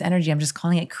so this energy, I'm just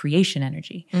calling it creation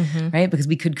energy, right? Because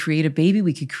we could create a baby,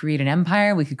 we could create an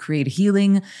empire, we could create a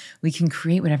healing, we can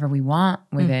create whatever we want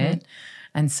with it.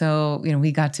 And so,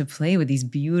 we got to play with these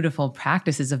beautiful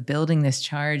practices of building this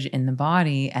charge in the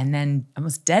body and then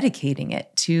almost dedicating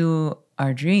it to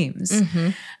our dreams.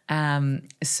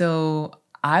 So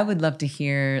I would love to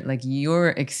hear like your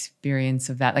experience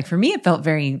of that. Like for me, it felt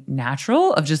very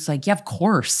natural of just like, yeah, of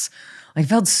course. Like it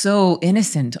felt so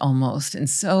innocent almost and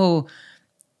so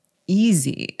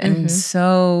easy and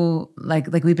so like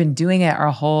we've been doing it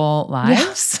our whole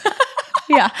lives.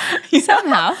 Yeah.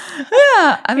 Somehow.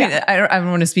 Yeah. I mean, I don't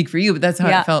want to speak for you, but that's how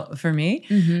it felt for me.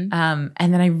 And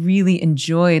then I really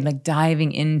enjoyed like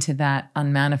diving into that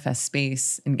unmanifest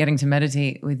space and getting to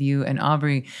meditate with you and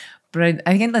Aubrey. But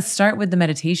again, let's start with the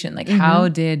meditation. Like how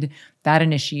did that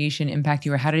initiation impact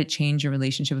you or how did it change your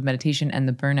relationship with meditation and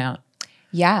the burnout?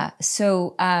 Yeah.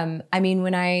 So, I mean,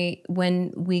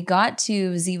 when we got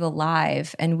to Ziva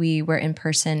Live and we were in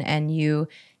person and you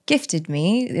gifted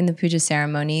me in the puja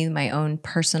ceremony my own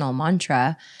personal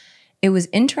mantra, it was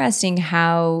interesting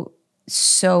how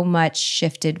so much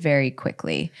shifted very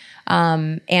quickly.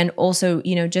 And also,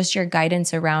 just your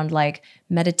guidance around like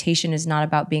meditation is not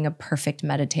about being a perfect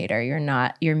meditator.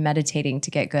 You're meditating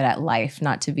to get good at life,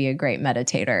 not to be a great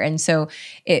meditator. And so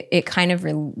it kind of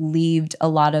relieved a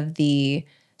lot of the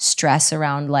stress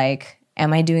around like,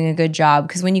 am I doing a good job?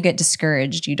 Because when you get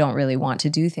discouraged, you don't really want to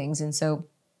do things. And so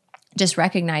just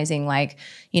recognizing like,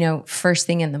 first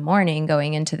thing in the morning,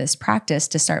 going into this practice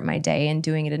to start my day and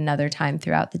doing it another time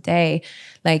throughout the day,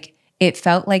 like it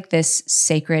felt like this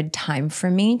sacred time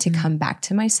for me to come back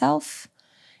to myself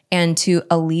and to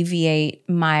alleviate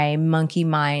my monkey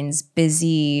mind's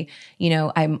busy,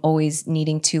 I'm always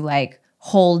needing to like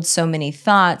hold so many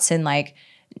thoughts and like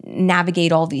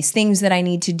navigate all these things that I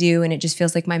need to do. And it just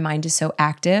feels like my mind is so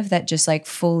active that just like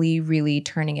fully really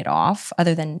turning it off,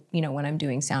 other than, when I'm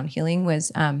doing sound healing,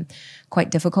 was quite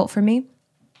difficult for me.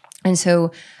 And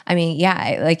so, I mean,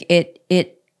 like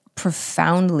it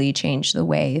profoundly changed the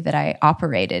way that I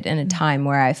operated in a time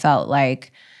where I felt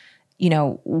like,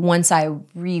 once I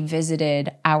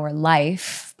revisited our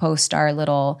life post our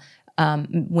little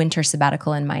winter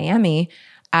sabbatical in Miami,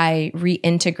 I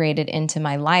reintegrated into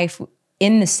my life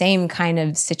in the same kind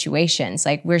of situations.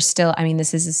 Like we're still, I mean,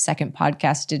 this is the second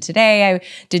podcast I did today. I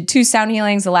did 2 sound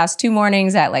healings the last 2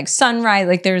 mornings at like sunrise.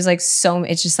 Like there's like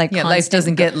it's just like life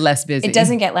doesn't get less busy. It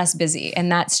doesn't get less busy.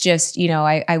 And that's just,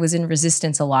 I was in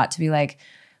resistance a lot to be like,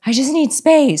 I just need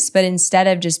space. But instead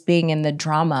of just being in the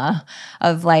drama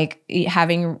of like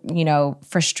having,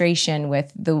 frustration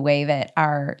with the way that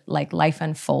our like life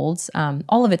unfolds,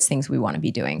 all of it's things we want to be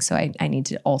doing. So I need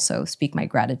to also speak my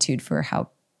gratitude for how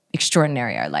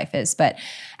extraordinary our life is. But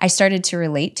I started to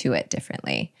relate to it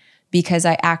differently because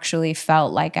I actually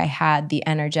felt like I had the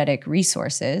energetic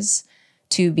resources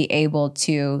to be able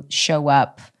to show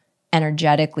up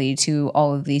energetically to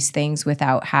all of these things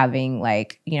without having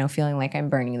like, feeling like I'm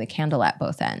burning the candle at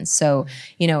both ends. So,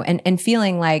 and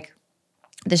feeling like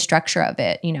the structure of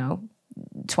it,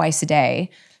 twice a day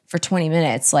for 20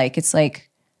 minutes, like, it's like,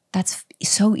 that's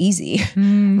so easy,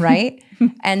 right?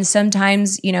 And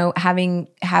sometimes, having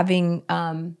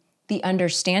the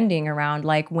understanding around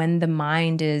like when the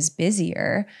mind is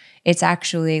busier, it's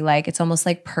actually like, it's almost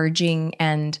like purging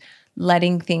and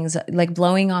letting things, like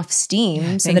blowing off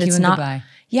steam so that it's not,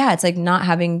 it's like not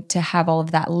having to have all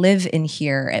of that live in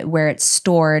here where it's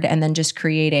stored and then just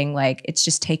creating, like, it's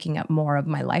just taking up more of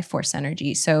my life force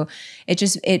energy. So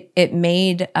it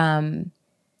made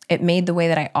the way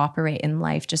that I operate in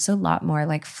life just a lot more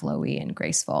like flowy and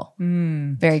graceful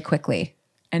very quickly.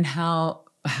 And how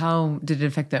did it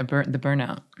affect the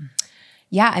burnout?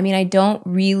 Yeah, I mean, I don't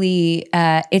really,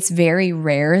 it's very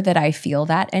rare that I feel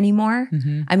that anymore.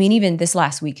 I mean, even this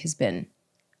last week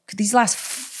these last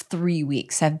 3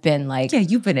 weeks have been like. Yeah,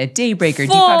 you've been a daybreaker,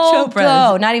 Deepak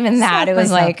Chopra. Not even that. It was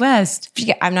like, Southwest.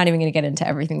 I'm not even going to get into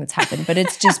everything that's happened, but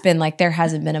it's just been like, there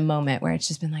hasn't been a moment where it's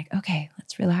just been like, okay,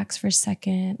 let's relax for a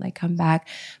second, like come back.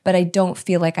 But I don't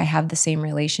feel like I have the same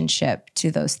relationship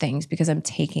to those things because I'm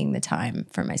taking the time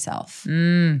for myself.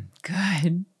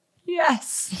 Good.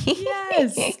 Yes.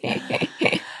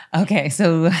 Okay,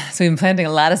 so we've been planting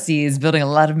a lot of seeds, building a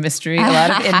lot of mystery, a lot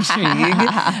of intrigue,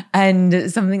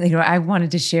 and something, I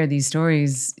wanted to share these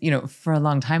stories, for a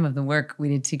long time of the work we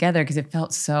did together because it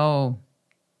felt so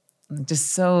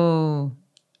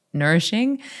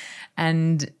nourishing.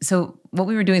 And so what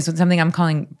we were doing is something I'm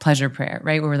calling pleasure prayer,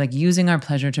 right? Where we're like using our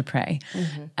pleasure to pray.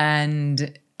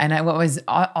 And what was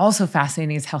also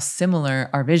fascinating is how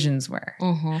similar our visions were,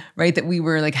 right? That we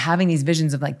were like having these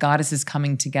visions of like goddesses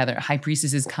coming together, high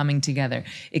priestesses coming together,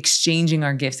 exchanging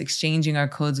our gifts, exchanging our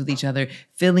codes with each other,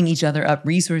 filling each other up,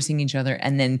 resourcing each other,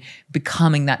 and then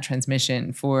becoming that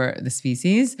transmission for the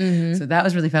species. So that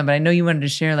was really fun. But I know you wanted to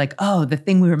share like, the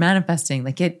thing we were manifesting,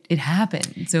 like it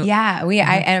happened. So yeah,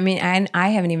 I mean, I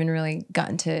haven't even really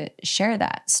gotten to share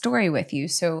that story with you.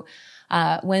 So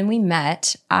when we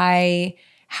met, I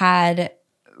had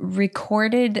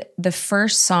recorded the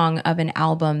first song of an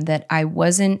album that I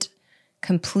wasn't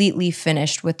completely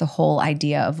finished with the whole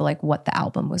idea of like what the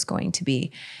album was going to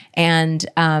be. And,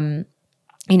 I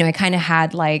kind of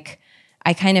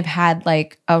had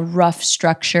like a rough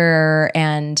structure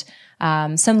and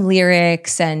some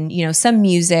lyrics and, some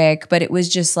music, but it was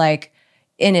just like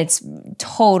in its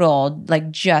total, like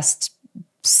just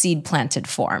seed planted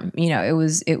form.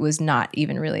 It was not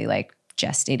even really like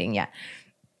gestating yet.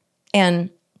 And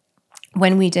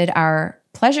when we did our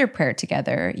pleasure prayer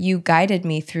together, you guided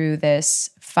me through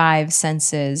this 5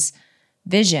 senses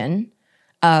vision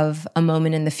of a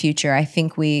moment in the future. I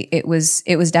think it was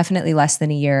definitely less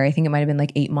than a year. I think it might've been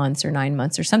like 8 months or 9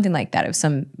 months or something like that. It was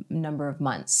some number of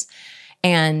months.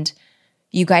 And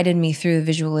you guided me through the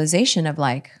visualization of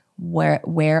like,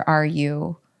 where are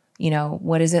you?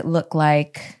 What does it look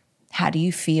like? How do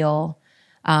you feel?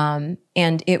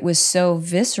 And it was so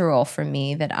visceral for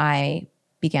me that I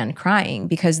began crying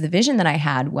because the vision that I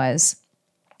had was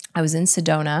I was in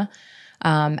Sedona,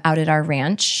 out at our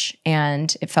ranch,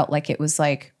 and it felt like it was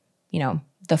like,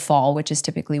 the fall, which is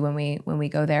typically when we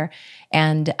go there.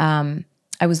 And,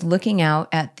 I was looking out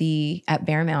at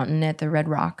Bear Mountain at the Red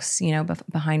Rocks,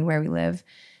 behind where we live.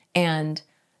 And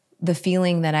the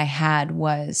feeling that I had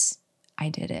was, I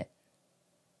did it.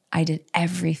 I did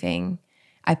everything.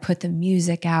 I put the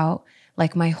music out,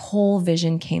 like my whole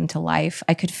vision came to life.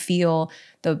 I could feel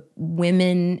the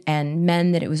women and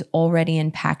men that it was already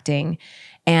impacting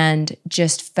and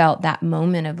just felt that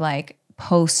moment of like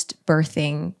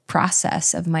post-birthing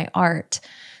process of my art,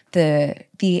 the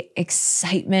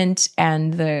excitement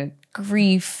and the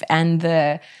grief and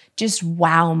the just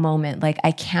wow moment. Like,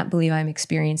 I can't believe I'm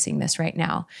experiencing this right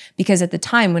now. Because at the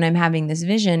time when I'm having this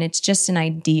vision, it's just an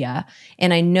idea.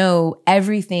 And I know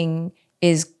everything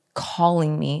is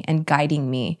calling me and guiding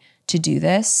me to do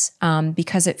this,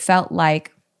 because it felt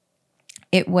like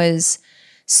it was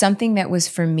something that was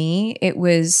for me. It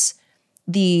was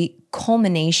the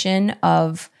culmination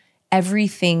of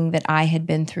everything that I had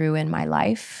been through in my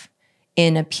life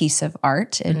in a piece of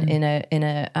art, in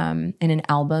an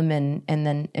album, and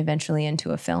then eventually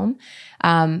into a film.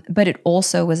 But it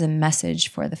also was a message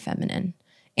for the feminine,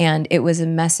 and it was a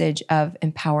message of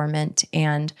empowerment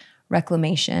and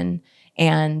reclamation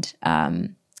and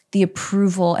the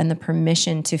approval and the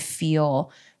permission to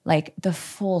feel like the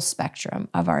full spectrum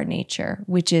of our nature,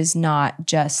 which is not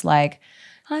just like,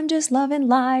 I'm just love and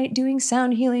light, doing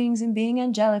sound healings and being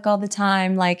angelic all the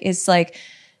time. Like, it's like,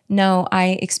 no,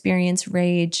 I experience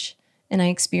rage and I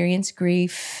experience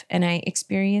grief and I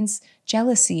experience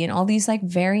jealousy and all these like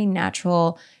very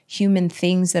natural human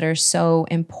things that are so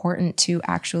important to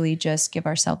actually just give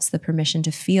ourselves the permission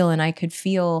to feel. And I could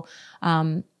feel,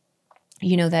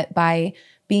 that by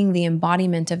being the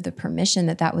embodiment of the permission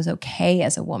that was okay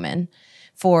as a woman,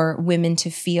 for women to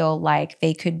feel like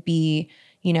they could be,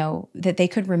 that they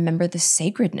could remember the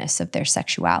sacredness of their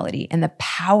sexuality and the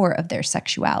power of their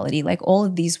sexuality. Like all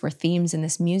of these were themes in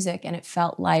this music. And it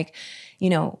felt like,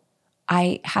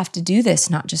 I have to do this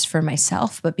not just for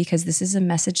myself, but because this is a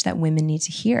message that women need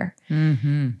to hear.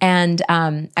 Mm-hmm. And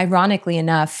ironically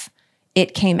enough,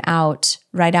 it came out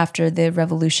right after the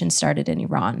revolution started in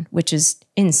Iran, which is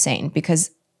insane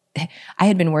because I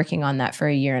had been working on that for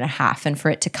a year and a half. And for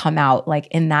it to come out like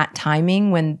in that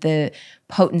timing when the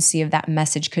potency of that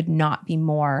message could not be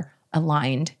more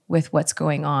aligned with what's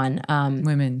going on.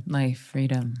 Women, life,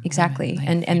 freedom. Exactly.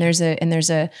 Women, life, and there's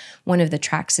a one of the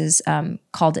tracks is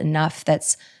called Enough,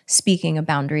 that's speaking a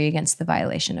boundary against the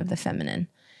violation of the feminine.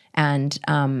 And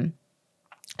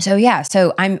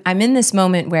so I'm in this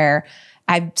moment where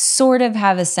I sort of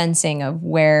have a sensing of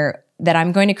where that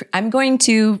I'm going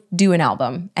to do an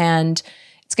album, and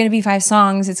it's going to be 5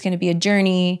 songs. It's going to be a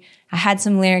journey. I had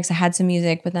some lyrics, I had some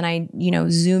music, but then I,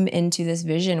 zoom into this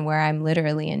vision where I'm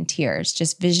literally in tears,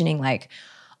 just visioning like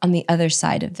on the other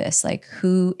side of this, like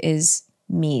who is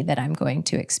me that I'm going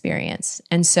to experience.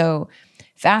 And so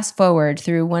fast forward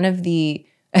through one of the,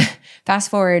 I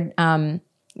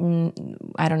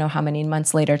don't know how many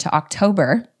months later to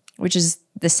October, which is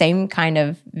the same kind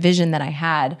of vision that I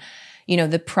had.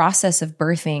 The process of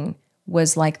birthing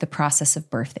was like the process of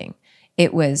birthing.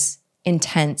 It was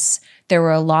intense. There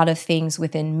were a lot of things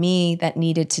within me that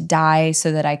needed to die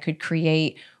so that I could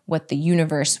create what the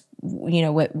universe,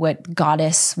 what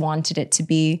goddess wanted it to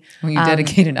be. When you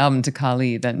dedicate an album to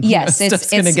Kali, then yes,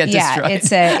 stuff's going to get destroyed.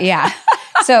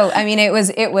 So, I mean, it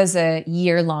was a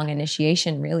year-long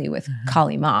initiation really with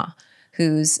Kali Ma,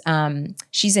 who's,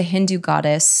 she's a Hindu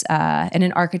goddess and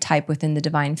an archetype within the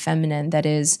divine feminine that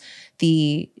is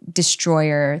the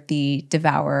destroyer, the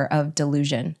devourer of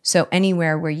delusion. So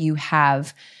anywhere where you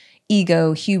have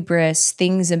ego, hubris,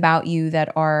 things about you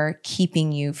that are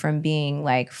keeping you from being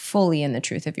like fully in the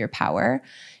truth of your power,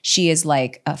 she is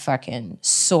like a fucking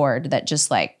sword that just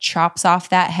like chops off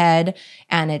that head,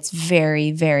 and it's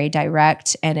very, very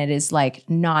direct, and it is like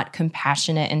not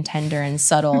compassionate and tender and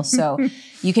subtle. So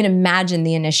you can imagine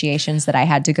the initiations that I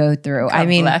had to go through. God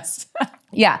bless.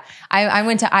 Yeah, I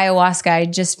went to ayahuasca. I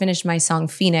just finished my song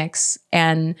Phoenix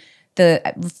and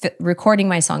recording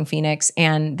my song Phoenix.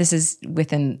 And this is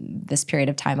within this period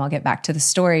of time. I'll get back to the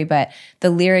story, but the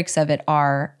lyrics of it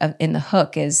are in the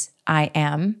hook is I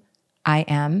am,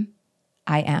 and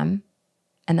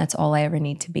that's all I ever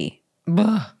need to be.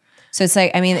 So it's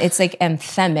like, it's like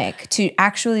anthemic to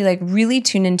actually like really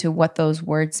tune into what those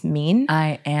words mean.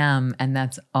 I am, and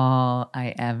that's all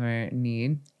I ever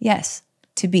need. Yes.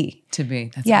 To be.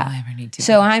 That's all I ever need to be.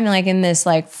 So I'm like in this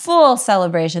like full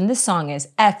celebration. This song is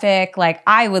epic. Like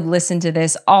I would listen to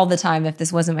this all the time if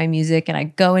this wasn't my music. And I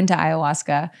go into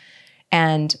ayahuasca,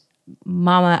 and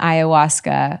Mama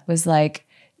Ayahuasca was like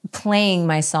playing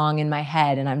my song in my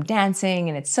head, and I'm dancing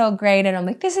and it's so great. And I'm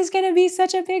like, this is going to be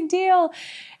such a big deal.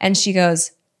 And she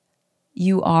goes,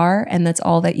 you are, and that's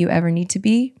all that you ever need to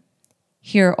be.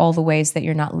 Here are all the ways that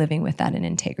you're not living with that in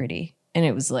integrity. And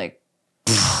it was like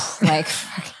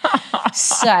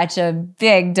such a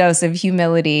big dose of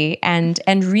humility, and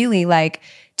really like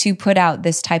to put out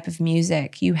this type of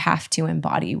music, you have to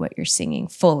embody what you're singing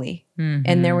fully. Mm-hmm.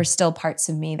 And there were still parts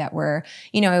of me that were,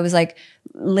 it was like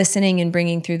listening and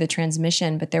bringing through the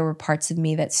transmission, but there were parts of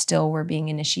me that still were being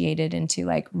initiated into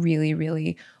like really,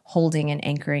 really holding and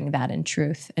anchoring that in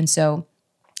truth. And so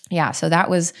so that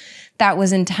was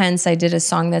intense. I did a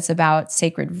song that's about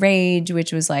sacred rage,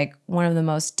 which was like one of the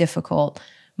most difficult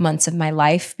months of my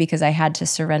life because I had to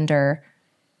surrender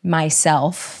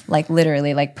myself, like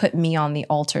literally like put me on the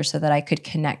altar so that I could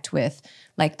connect with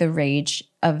like the rage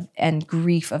of and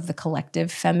grief of the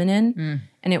collective feminine.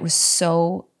 And it was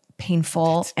so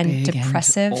painful and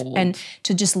depressive, and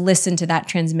to just listen to that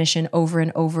transmission over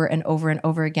and over and over and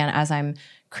over again as I'm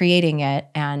creating it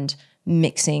and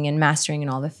mixing and mastering and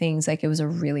all the things, like it was a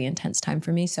really intense time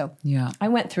for me. So I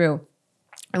went through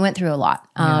a lot.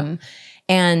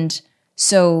 And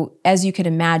so as you could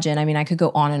imagine, I could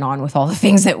go on and on with all the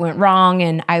things that went wrong.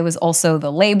 And I was also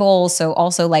the label. So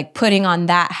also like putting on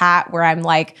that hat where I'm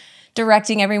like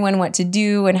directing everyone what to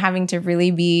do and having to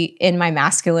really be in my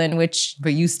masculine,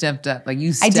 But you stepped up. Like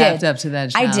you stepped up to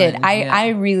that challenge. I did. I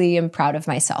really am proud of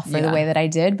myself for the way that I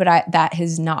did, but that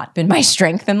has not been my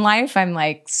strength in life. I'm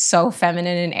like so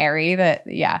feminine and airy that,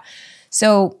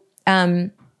 So,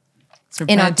 planting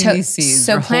these seeds.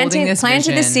 So planting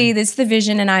the seed, it's the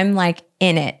vision, and I'm like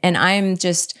in it, and I'm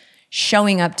just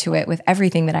showing up to it with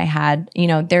everything that I had. You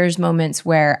know, there's moments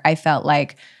where I felt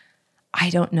like, I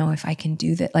don't know if I can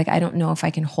do that. Like, I don't know if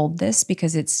I can hold this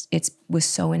because it was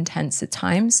so intense at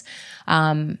times.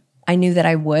 I knew that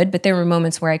I would, but there were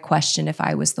moments where I questioned if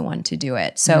I was the one to do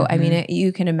it. So, I mean,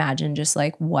 you can imagine just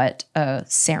like what a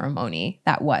ceremony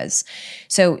that was.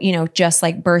 So, you know, just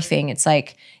like birthing, it's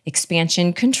like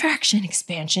expansion, contraction.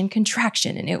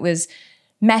 And it was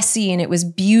messy, and it was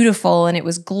beautiful, and it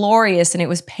was glorious, and it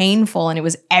was painful, and it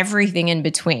was everything in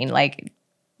between. Like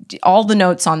all the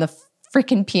notes on the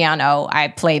freaking piano, I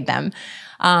played them,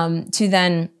 to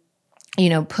then, you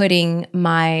know, putting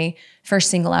my first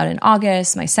single out in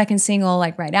August, my second single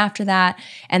like right after that.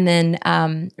 And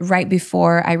then right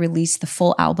before I released the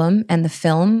full album and the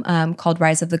film called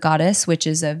Rise of the Goddess, which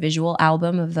is a visual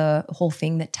album of the whole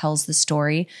thing that tells the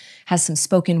story, has some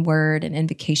spoken word and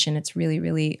invocation. It's really,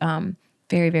 really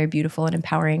very, very beautiful and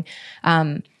empowering.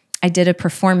 I did a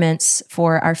performance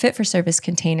for our Fit for Service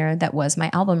container that was my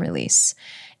album release.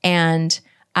 And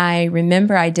I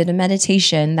remember I did a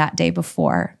meditation that day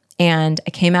before, and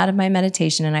I came out of my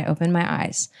meditation and I opened my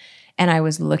eyes and I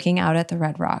was looking out at the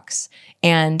red rocks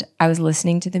and I was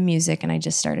listening to the music, and I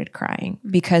just started crying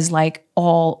because like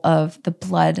all of the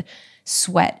blood,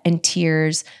 sweat, and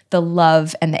tears, the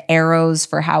love and the arrows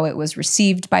for how it was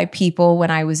received by people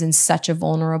when I was in such a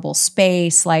vulnerable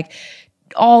space, like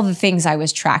all the things I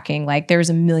was tracking, like there was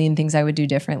a million things I would do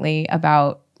differently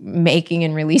about making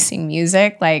and releasing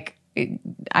music. Like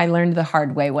I learned the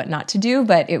hard way what not to do,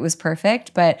 but it was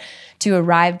perfect. But to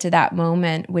arrive to that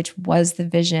moment, which was the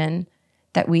vision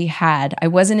that we had, I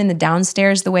wasn't in the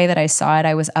downstairs the way that I saw it.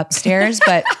 I was upstairs,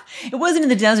 but it wasn't in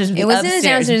the downstairs. It wasn't in the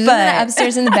downstairs. It was in the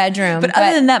upstairs in the bedroom. But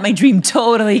other than that, my dream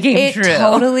totally came true. It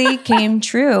totally came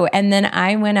true. And then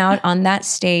I went out on that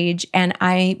stage, and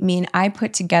I mean, I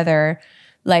put together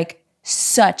like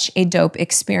such a dope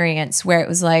experience where it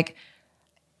was like,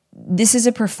 this is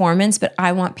a performance, but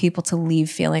I want people to leave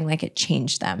feeling like it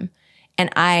changed them. And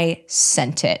I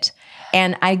sent it.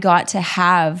 And I got to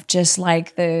have just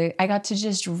like I got to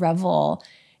just revel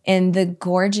in the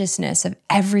gorgeousness of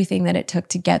everything that it took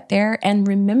to get there. And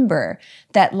remember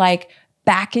that like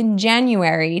back in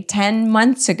January, 10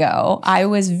 months ago, I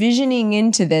was visioning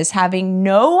into this, having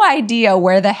no idea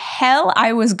where the hell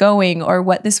I was going or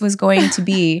what this was going to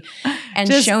be, and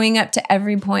just showing up to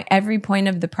every point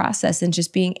of the process, and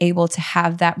just being able to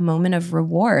have that moment of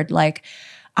reward. Like,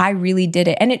 I really did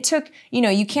it. And it took, you know,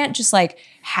 you can't just like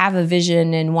have a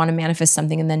vision and want to manifest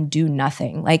something and then do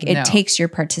nothing. Like it takes your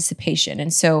participation.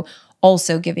 And so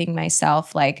also giving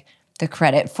myself like the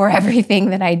credit for everything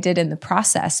that I did in the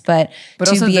process, but to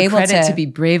also be the able credit to be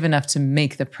brave enough to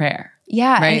make the prayer.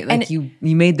 Yeah. Right? Like you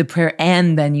made the prayer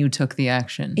and then you took the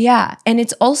action. Yeah. And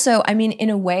it's also, I mean, in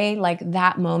a way, like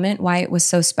that moment, why it was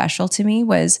so special to me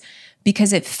was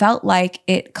because it felt like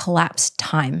it collapsed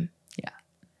time. Yeah.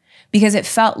 Because it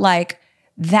felt like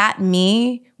that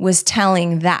me was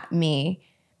telling that me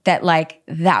that like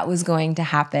that was going to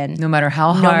happen. No matter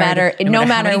how hard, no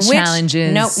matter which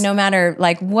challenges. No matter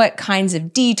like what kinds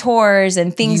of detours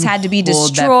and things had to be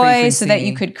destroyed so that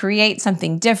you could create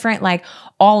something different. Like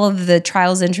all of the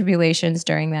trials and tribulations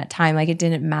during that time, like it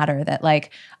didn't matter that like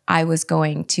I was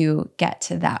going to get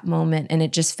to that moment. And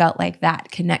it just felt like that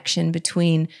connection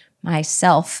between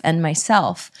myself and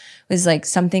myself was like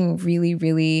something really,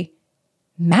 really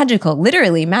magical,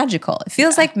 literally magical. It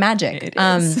feels like magic. It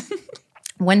is.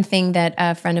 One thing that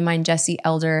a friend of mine, Jesse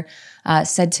Elder,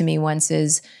 said to me once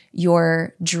is,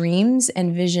 your dreams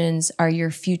and visions are your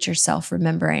future self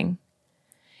remembering.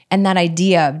 And that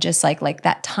idea of just like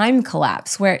that time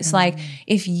collapse where it's like,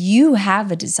 if you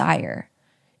have a desire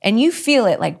and you feel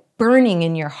it like burning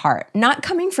in your heart, not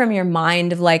coming from your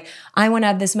mind of like, I want to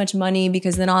have this much money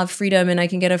because then I'll have freedom and I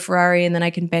can get a Ferrari and then I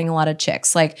can bang a lot of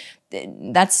chicks. Like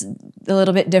that's a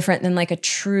little bit different than like a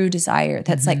true desire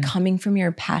that's like coming from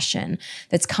your passion,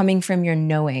 that's coming from your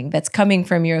knowing, that's coming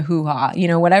from your hoo-ha, you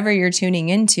know, whatever you're tuning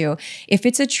into. If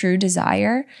it's a true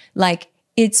desire, like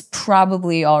it's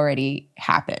probably already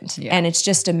happened. Yeah. And it's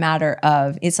just a matter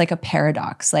of, it's like a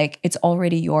paradox. Like it's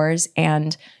already yours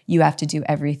and you have to do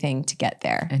everything to get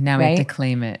there. And now we have to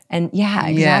claim it. And yeah,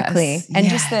 exactly.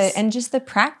 Yes. And just the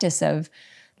practice of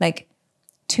like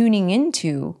tuning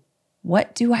into,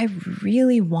 what do I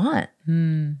really want?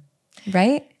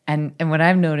 Right? And what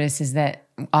I've noticed is that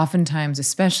oftentimes,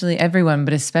 especially everyone,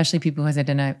 but especially people who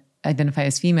identify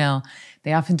as female,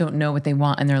 they often don't know what they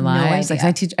want in their lives. idea.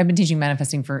 Like I've been teaching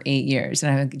manifesting for 8 years,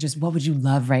 and I'm like, just what would you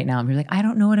love right now? And you're like, I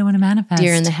don't know what I want to manifest.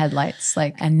 Deer in the headlights.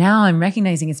 And now I'm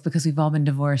recognizing it's because we've all been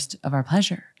divorced of our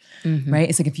pleasure. Right?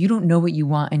 It's like, if you don't know what you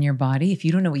want in your body, if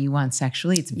you don't know what you want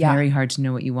sexually, it's very hard to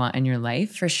know what you want in your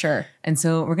life. For sure. And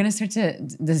so we're going to start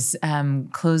to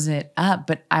close it up,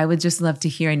 but I would just love to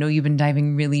hear, I know you've been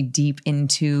diving really deep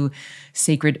into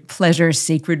sacred pleasure,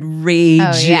 sacred rage.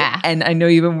 Oh, yeah. And I know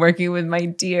you've been working with my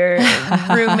dear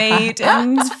roommate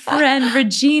and friend,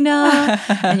 Regina,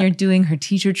 and you're doing her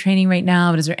teacher training right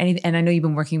now. But is there anything, and I know you've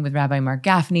been working with Rabbi Mark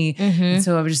Gaffney. And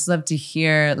so I would just love to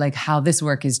hear like how this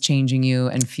work is changing you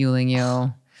and fueling you.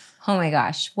 Oh my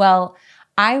gosh. Well,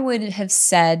 I would have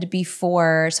said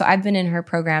before, so I've been in her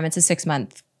program. It's a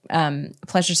 6-month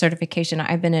pleasure certification.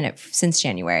 I've been in it since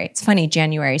January. It's funny,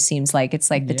 January seems like it's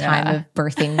like the time of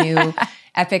birthing new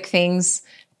epic things,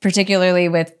 particularly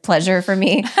with pleasure for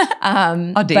me.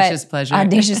 Audacious pleasure.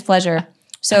 Audacious pleasure.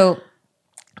 So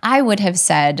I would have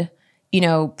said,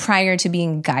 prior to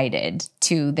being guided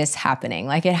to this happening,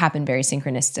 like it happened very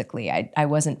synchronistically. I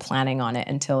wasn't planning on it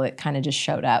until it kind of just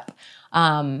showed up.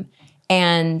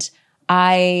 And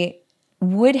I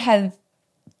would have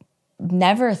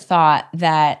never thought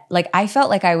that, like, I felt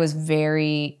like I was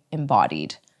very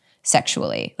embodied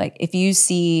sexually. Like if you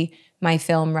see my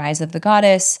film, Rise of the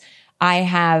Goddess, I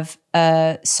have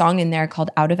a song in there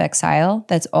called Out of Exile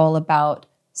that's all about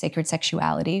sacred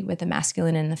sexuality with the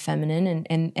masculine and the feminine.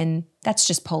 And that's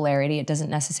just polarity. It doesn't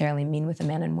necessarily mean with a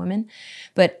man and woman.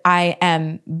 But I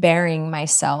am bearing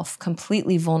myself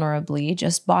completely vulnerably,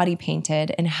 just body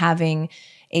painted, and having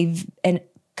a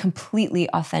completely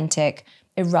authentic,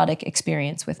 erotic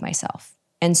experience with myself.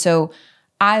 And so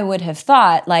I would have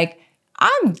thought, like,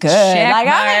 I'm good. I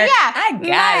got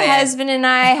my it. husband and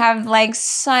I have like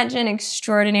such an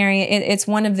extraordinary, it's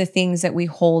one of the things that we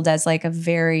hold as like a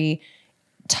very,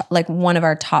 like one of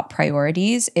our top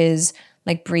priorities is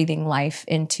like breathing life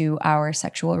into our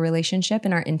sexual relationship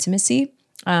and our intimacy.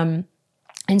 And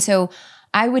so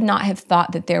I would not have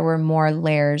thought that there were more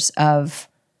layers of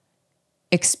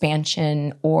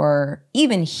expansion or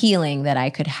even healing that I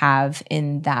could have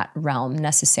in that realm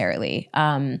necessarily.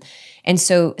 And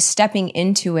so stepping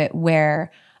into it where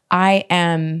I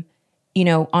am,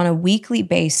 on a weekly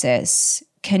basis,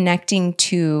 connecting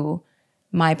to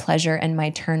my pleasure and my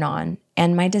turn on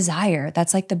and my desire.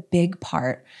 That's like the big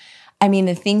part. I mean,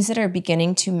 the things that are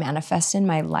beginning to manifest in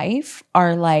my life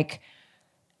are like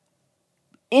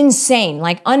insane,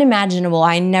 like unimaginable.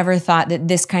 I never thought that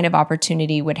this kind of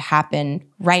opportunity would happen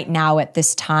right now at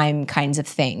this time, kinds of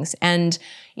things. And,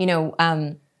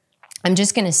 I'm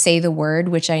just going to say the word,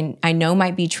 which I know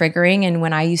might be triggering. And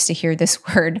when I used to hear this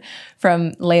word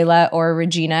from Layla or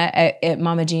Regina at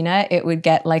Mama Gina, it would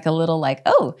get like a little like,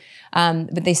 oh,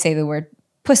 but they say the word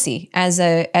pussy as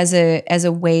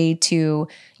a way to,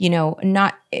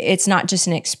 it's not just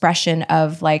an expression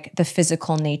of like the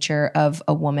physical nature of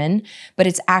a woman, but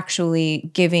it's actually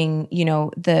giving,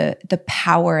 the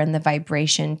power and the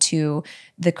vibration to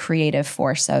the creative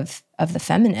force of the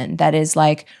feminine that is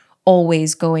like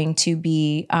always going to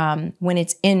be, when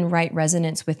it's in right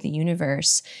resonance with the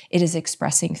universe, it is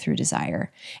expressing through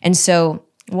desire. And so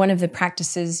one of the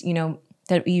practices,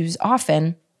 that we use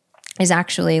often is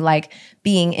actually like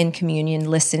being in communion,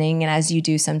 listening. And as you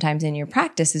do sometimes in your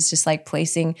practice, is just like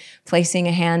placing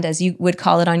a hand, as you would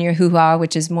call it, on your hoo-ha,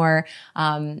 which is more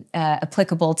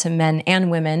applicable to men and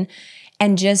women,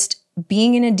 and just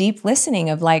being in a deep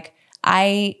listening of like,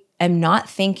 I am not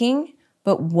thinking,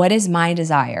 but what is my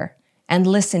desire? And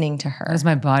listening to her. What does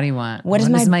my body want? What does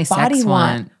my body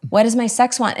want? What does my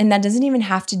sex want? And that doesn't even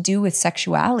have to do with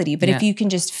sexuality, but if you can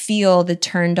just feel the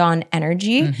turned on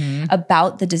energy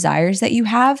about the desires that you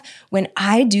have. When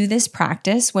I do this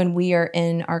practice, when we are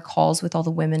in our calls with all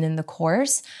the women in the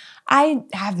course, I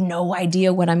have no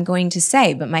idea what I'm going to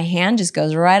say, but my hand just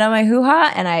goes right on my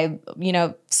hoo-ha and I,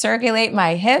 circulate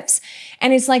my hips.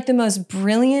 And it's like the most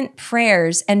brilliant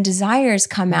prayers and desires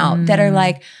come out that are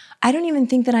like, I don't even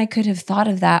think that I could have thought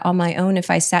of that on my own if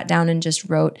I sat down and just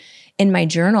wrote in my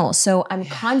journal. So I'm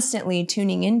constantly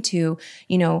tuning into,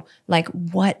 like,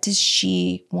 what does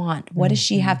she want? What does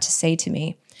she have to say to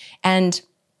me? And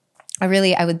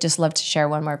I would just love to share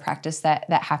one more practice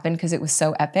that happened because it was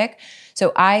so epic.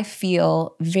 So I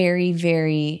feel very,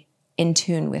 very in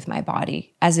tune with my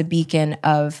body as a beacon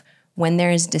of when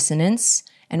there is dissonance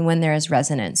and when there is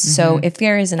resonance. So if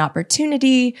there is an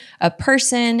opportunity, a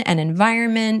person, an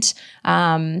environment,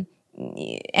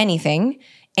 anything,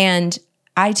 and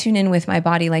I tune in with my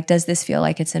body, like, does this feel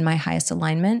like it's in my highest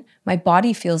alignment? My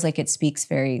body feels like it speaks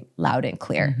very loud and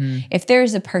clear. If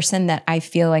there's a person that I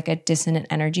feel like a dissonant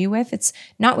energy with, it's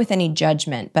not with any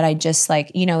judgment, but I just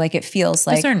like, like it feels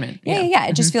like discernment. Yeah.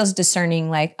 It just feels discerning,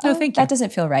 like, thank you. That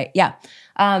doesn't feel right. Yeah.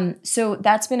 So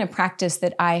that's been a practice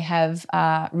that I have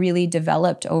really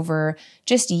developed over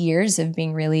just years of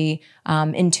being really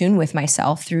in tune with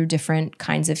myself through different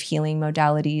kinds of healing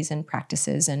modalities and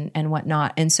practices and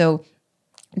whatnot. And so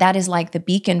that is like the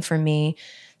beacon for me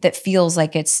that feels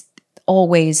like it's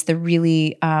always the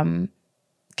really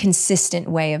consistent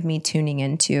way of me tuning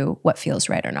into what feels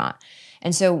right or not.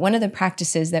 And so one of the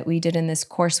practices that we did in this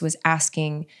course was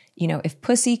asking, if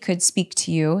pussy could speak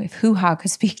to you, if hoo-ha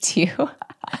could speak to you.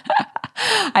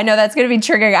 I know that's going to be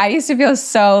triggering. I used to feel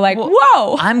so like,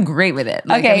 whoa. I'm great with it.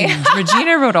 Like, Okay.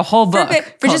 Regina wrote a whole book.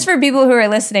 For people who are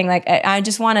listening, like, I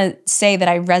just want to say that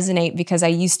I resonate because I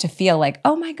used to feel like,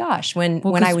 oh my gosh, when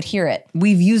I would hear it.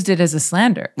 We've used it as a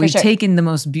slander. We've sure. taken the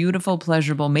most beautiful,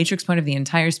 pleasurable matrix point of the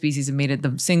entire species and made it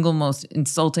the single most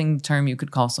insulting term you could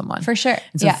call someone. For sure.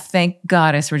 And so thank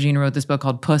goddess Regina wrote this book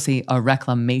called Pussy, a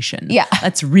Reclamation. Yeah.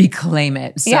 Let's reclaim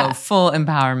it. So full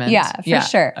empowerment. Yeah, for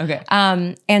sure. Okay.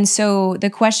 And so the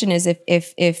question is,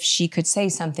 if she could say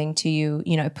something to you,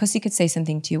 if pussy could say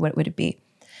something to you, what would it be?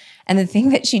 And the thing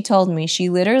that she told me, she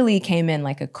literally came in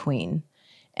like a queen,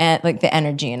 and like the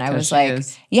energy. And I was like,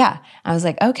 I was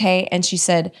like, okay. And she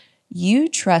said, you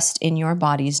trust in your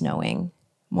body's knowing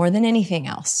more than anything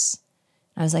else.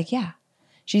 I was like, yeah.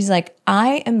 She's like,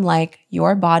 I am like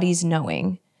your body's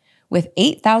knowing with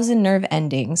 8,000 nerve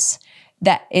endings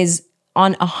that is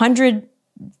on 100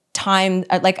 times,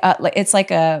 it's like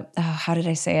how did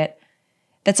I say it?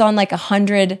 That's on like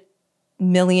 100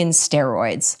 million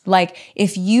steroids. Like,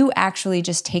 if you actually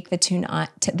just take the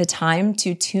time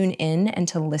to tune in and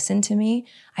to listen to me,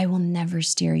 I will never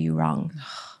steer you wrong.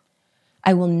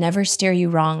 I will never steer you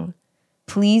wrong.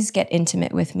 Please get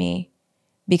intimate with me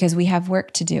because we have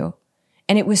work to do.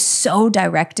 And it was so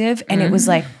directive. And it was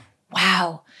like,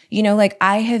 wow, like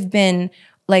I have been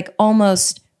like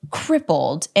almost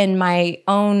crippled in my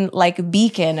own like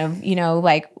beacon of,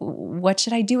 like, what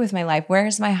should I do with my life? Where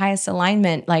is my highest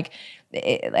alignment? Like,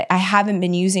 I haven't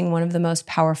been using one of the most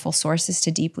powerful sources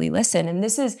to deeply listen. And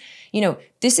this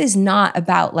is not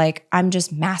about like, I'm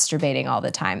just masturbating all the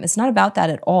time. It's not about that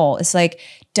at all. It's like,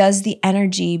 does the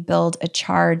energy build a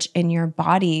charge in your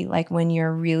body? Like when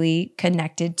you're really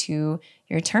connected to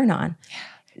your turn on?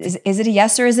 Is it a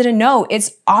yes or is it a no?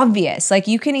 It's obvious. Like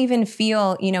you can even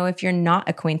feel, if you're not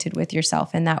acquainted with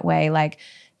yourself in that way, like,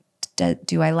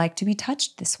 do I like to be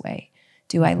touched this way?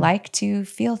 Do I like to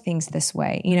feel things this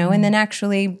way? And then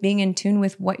actually being in tune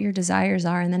with what your desires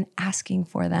are and then asking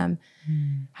for them,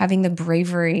 having the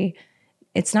bravery.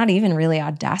 It's not even really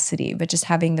audacity, but just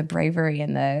having the bravery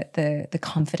and the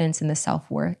confidence and the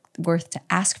self-worth to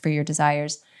ask for your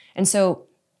desires. And so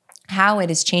how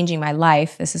it is changing my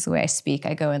life, this is the way I speak.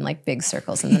 I go in like big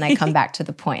circles and then I come back to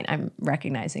the point I'm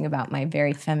recognizing about my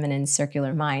very feminine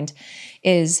circular mind,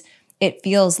 is it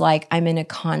feels like I'm in a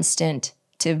constant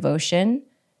devotion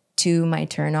to my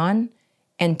turn on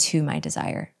and to my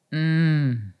desire.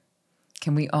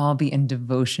 Can we all be in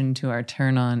devotion to our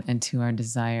turn on and to our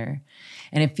desire?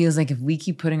 And it feels like if we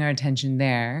keep putting our attention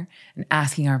there and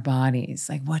asking our bodies,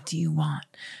 like, what do you want?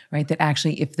 Right? That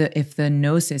actually, if the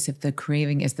gnosis, if the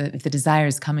craving if the desire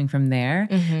is coming from there,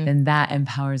 then that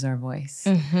empowers our voice.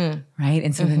 Right?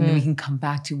 And so then we can come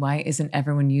back to, why isn't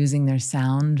everyone using their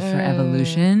sound for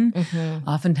evolution?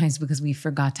 Oftentimes because we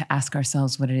forgot to ask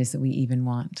ourselves what it is that we even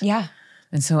want. Yeah.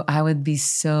 And so I would be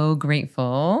so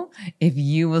grateful if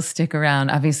you will stick around.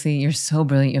 Obviously, you're so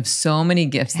brilliant. You have so many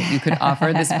gifts that you could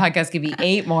offer. This podcast could be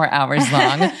 8 more hours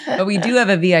long, but we do have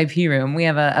a VIP room. We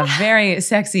have a very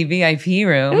sexy VIP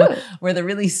room where the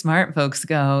really smart folks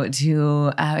go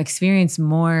to experience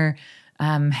more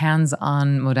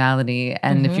hands-on modality.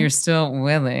 And if you're still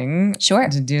willing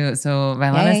to do it. So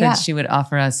Vylana said she would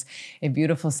offer us a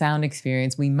beautiful sound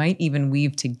experience. We might even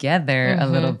weave together a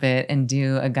little bit and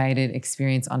do a guided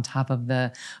experience on top of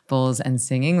the bowls and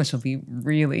singing, which will be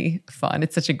really fun.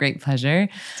 It's such a great pleasure.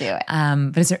 Do it.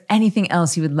 But is there anything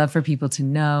else you would love for people to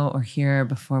know or hear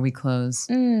before we close?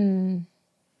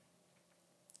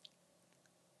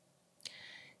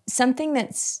 Something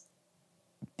that's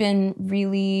been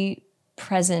really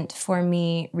present for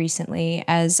me recently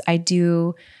as I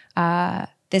do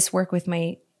this work with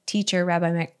my teacher,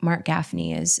 Rabbi Mark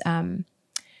Gaffney, is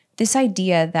this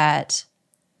idea that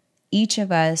each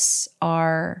of us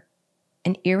are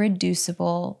an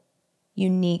irreducibly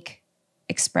unique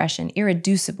expression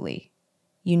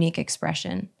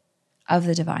of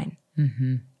the divine.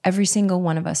 Every single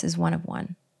one of us is one of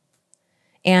one.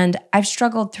 And I've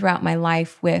struggled throughout my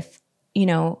life with,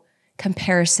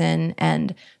 comparison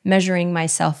and measuring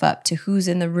myself up to who's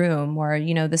in the room, or,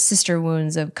 the sister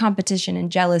wounds of competition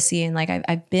and jealousy. And like,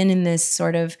 I've been in this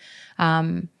sort of,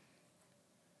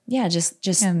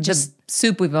 just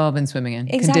soup we've all been swimming in.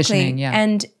 Exactly. Conditioning,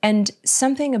 yeah. And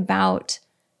something about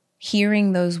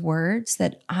hearing those words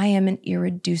that I am an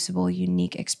irreducible,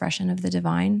 unique expression of the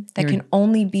divine that can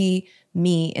only be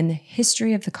me in the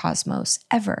history of the cosmos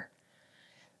ever.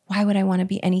 Why would I want to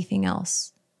be anything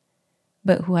else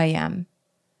but who I am?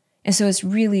 And so it's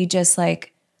really just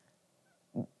like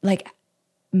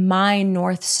my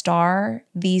North Star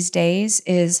these days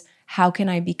is, how can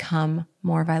I become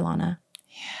more Vylana?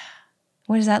 Yeah.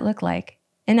 What does that look like?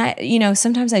 And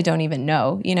sometimes I don't even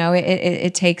know,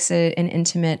 it takes an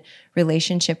intimate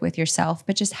relationship with yourself,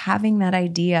 but just having that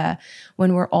idea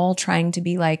when we're all trying to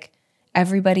be like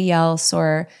everybody else,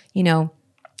 or,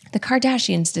 the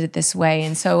Kardashians did it this way,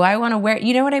 and so I want to wear,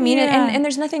 you know what I mean? Yeah. And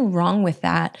there's nothing wrong with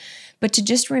that, but to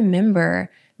just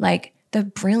remember like the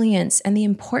brilliance and the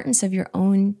importance of your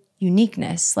own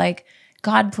uniqueness. Like,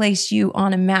 God placed you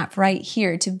on a map right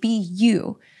here to be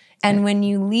you. And when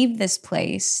you leave this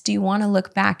place, do you want to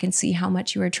look back and see how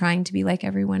much you were trying to be like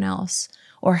everyone else,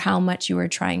 or how much you were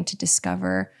trying to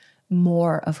discover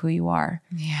more of who you are?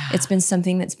 Yeah. It's been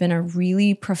something that's been a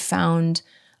really profound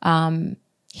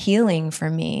healing for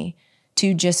me,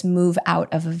 to just move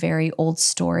out of a very old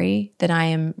story that I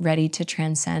am ready to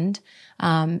transcend.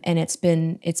 And it's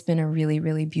been a really,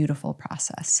 really beautiful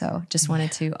process. So just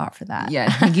wanted to offer that. Yeah,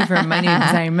 thank you for reminding me,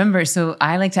 because I remember, so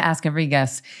I like to ask every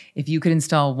guest, if you could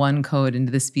install one code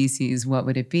into the species, what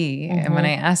would it be? And when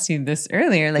I asked you this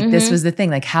earlier, like this was the thing,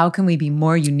 like how can we be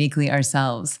more uniquely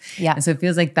ourselves? Yeah. And so it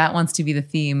feels like that wants to be the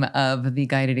theme of the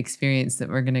guided experience that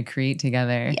we're going to create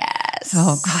together. Yes.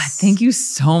 Oh God, thank you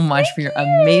so much for your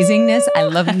amazingness. I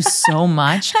love you so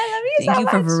much. I love you Thank so you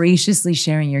much. for voraciously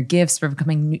sharing your gifts, for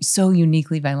becoming so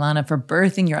uniquely Vylana, for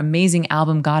birthing your amazing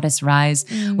album, Goddess Rise.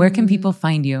 Where can people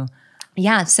find you?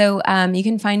 Yeah, so you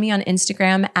can find me on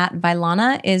Instagram at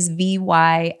Vylana, is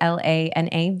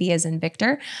Vylana, V as in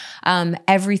Victor.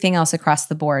 Everything else across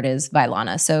the board is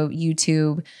Vylana. So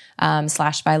YouTube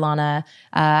 /Vylana.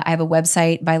 I have a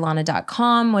website,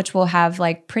 Vylana.com, which will have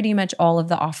like pretty much all of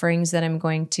the offerings that I'm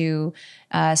going to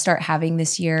start having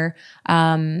this year.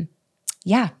 That's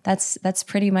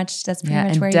pretty much where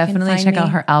And you can definitely find check me.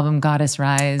 out her album, Goddess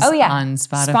Rise, on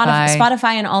Spotify.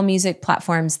 Spotify and all music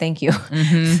platforms. Thank you.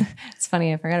 It's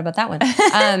funny, I forgot about that one.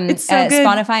 It's so good.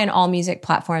 Spotify and all music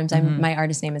platforms. My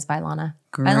artist name is Vylana.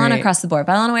 Great. Vylana across the board.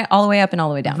 Vylana all the way up and all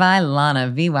the way down.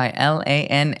 Vylana,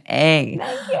 Vylana. Thank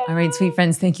you. All right, sweet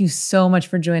friends, thank you so much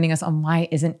for joining us on Why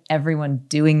Isn't Everyone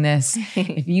Doing This?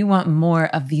 If you want more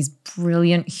of these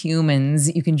brilliant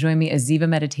humans, you can join me at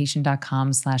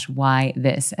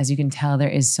zivameditation.com/whythis. As you can tell, there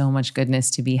is so much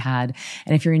goodness to be had.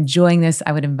 And if you're enjoying this,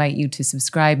 I would invite you to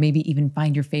subscribe, maybe even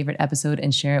find your favorite episode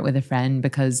and share it with a friend,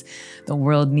 because the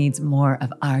world needs more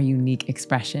of our unique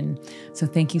expression. So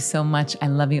thank you so much. I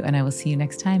love you, and I will see you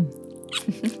next time.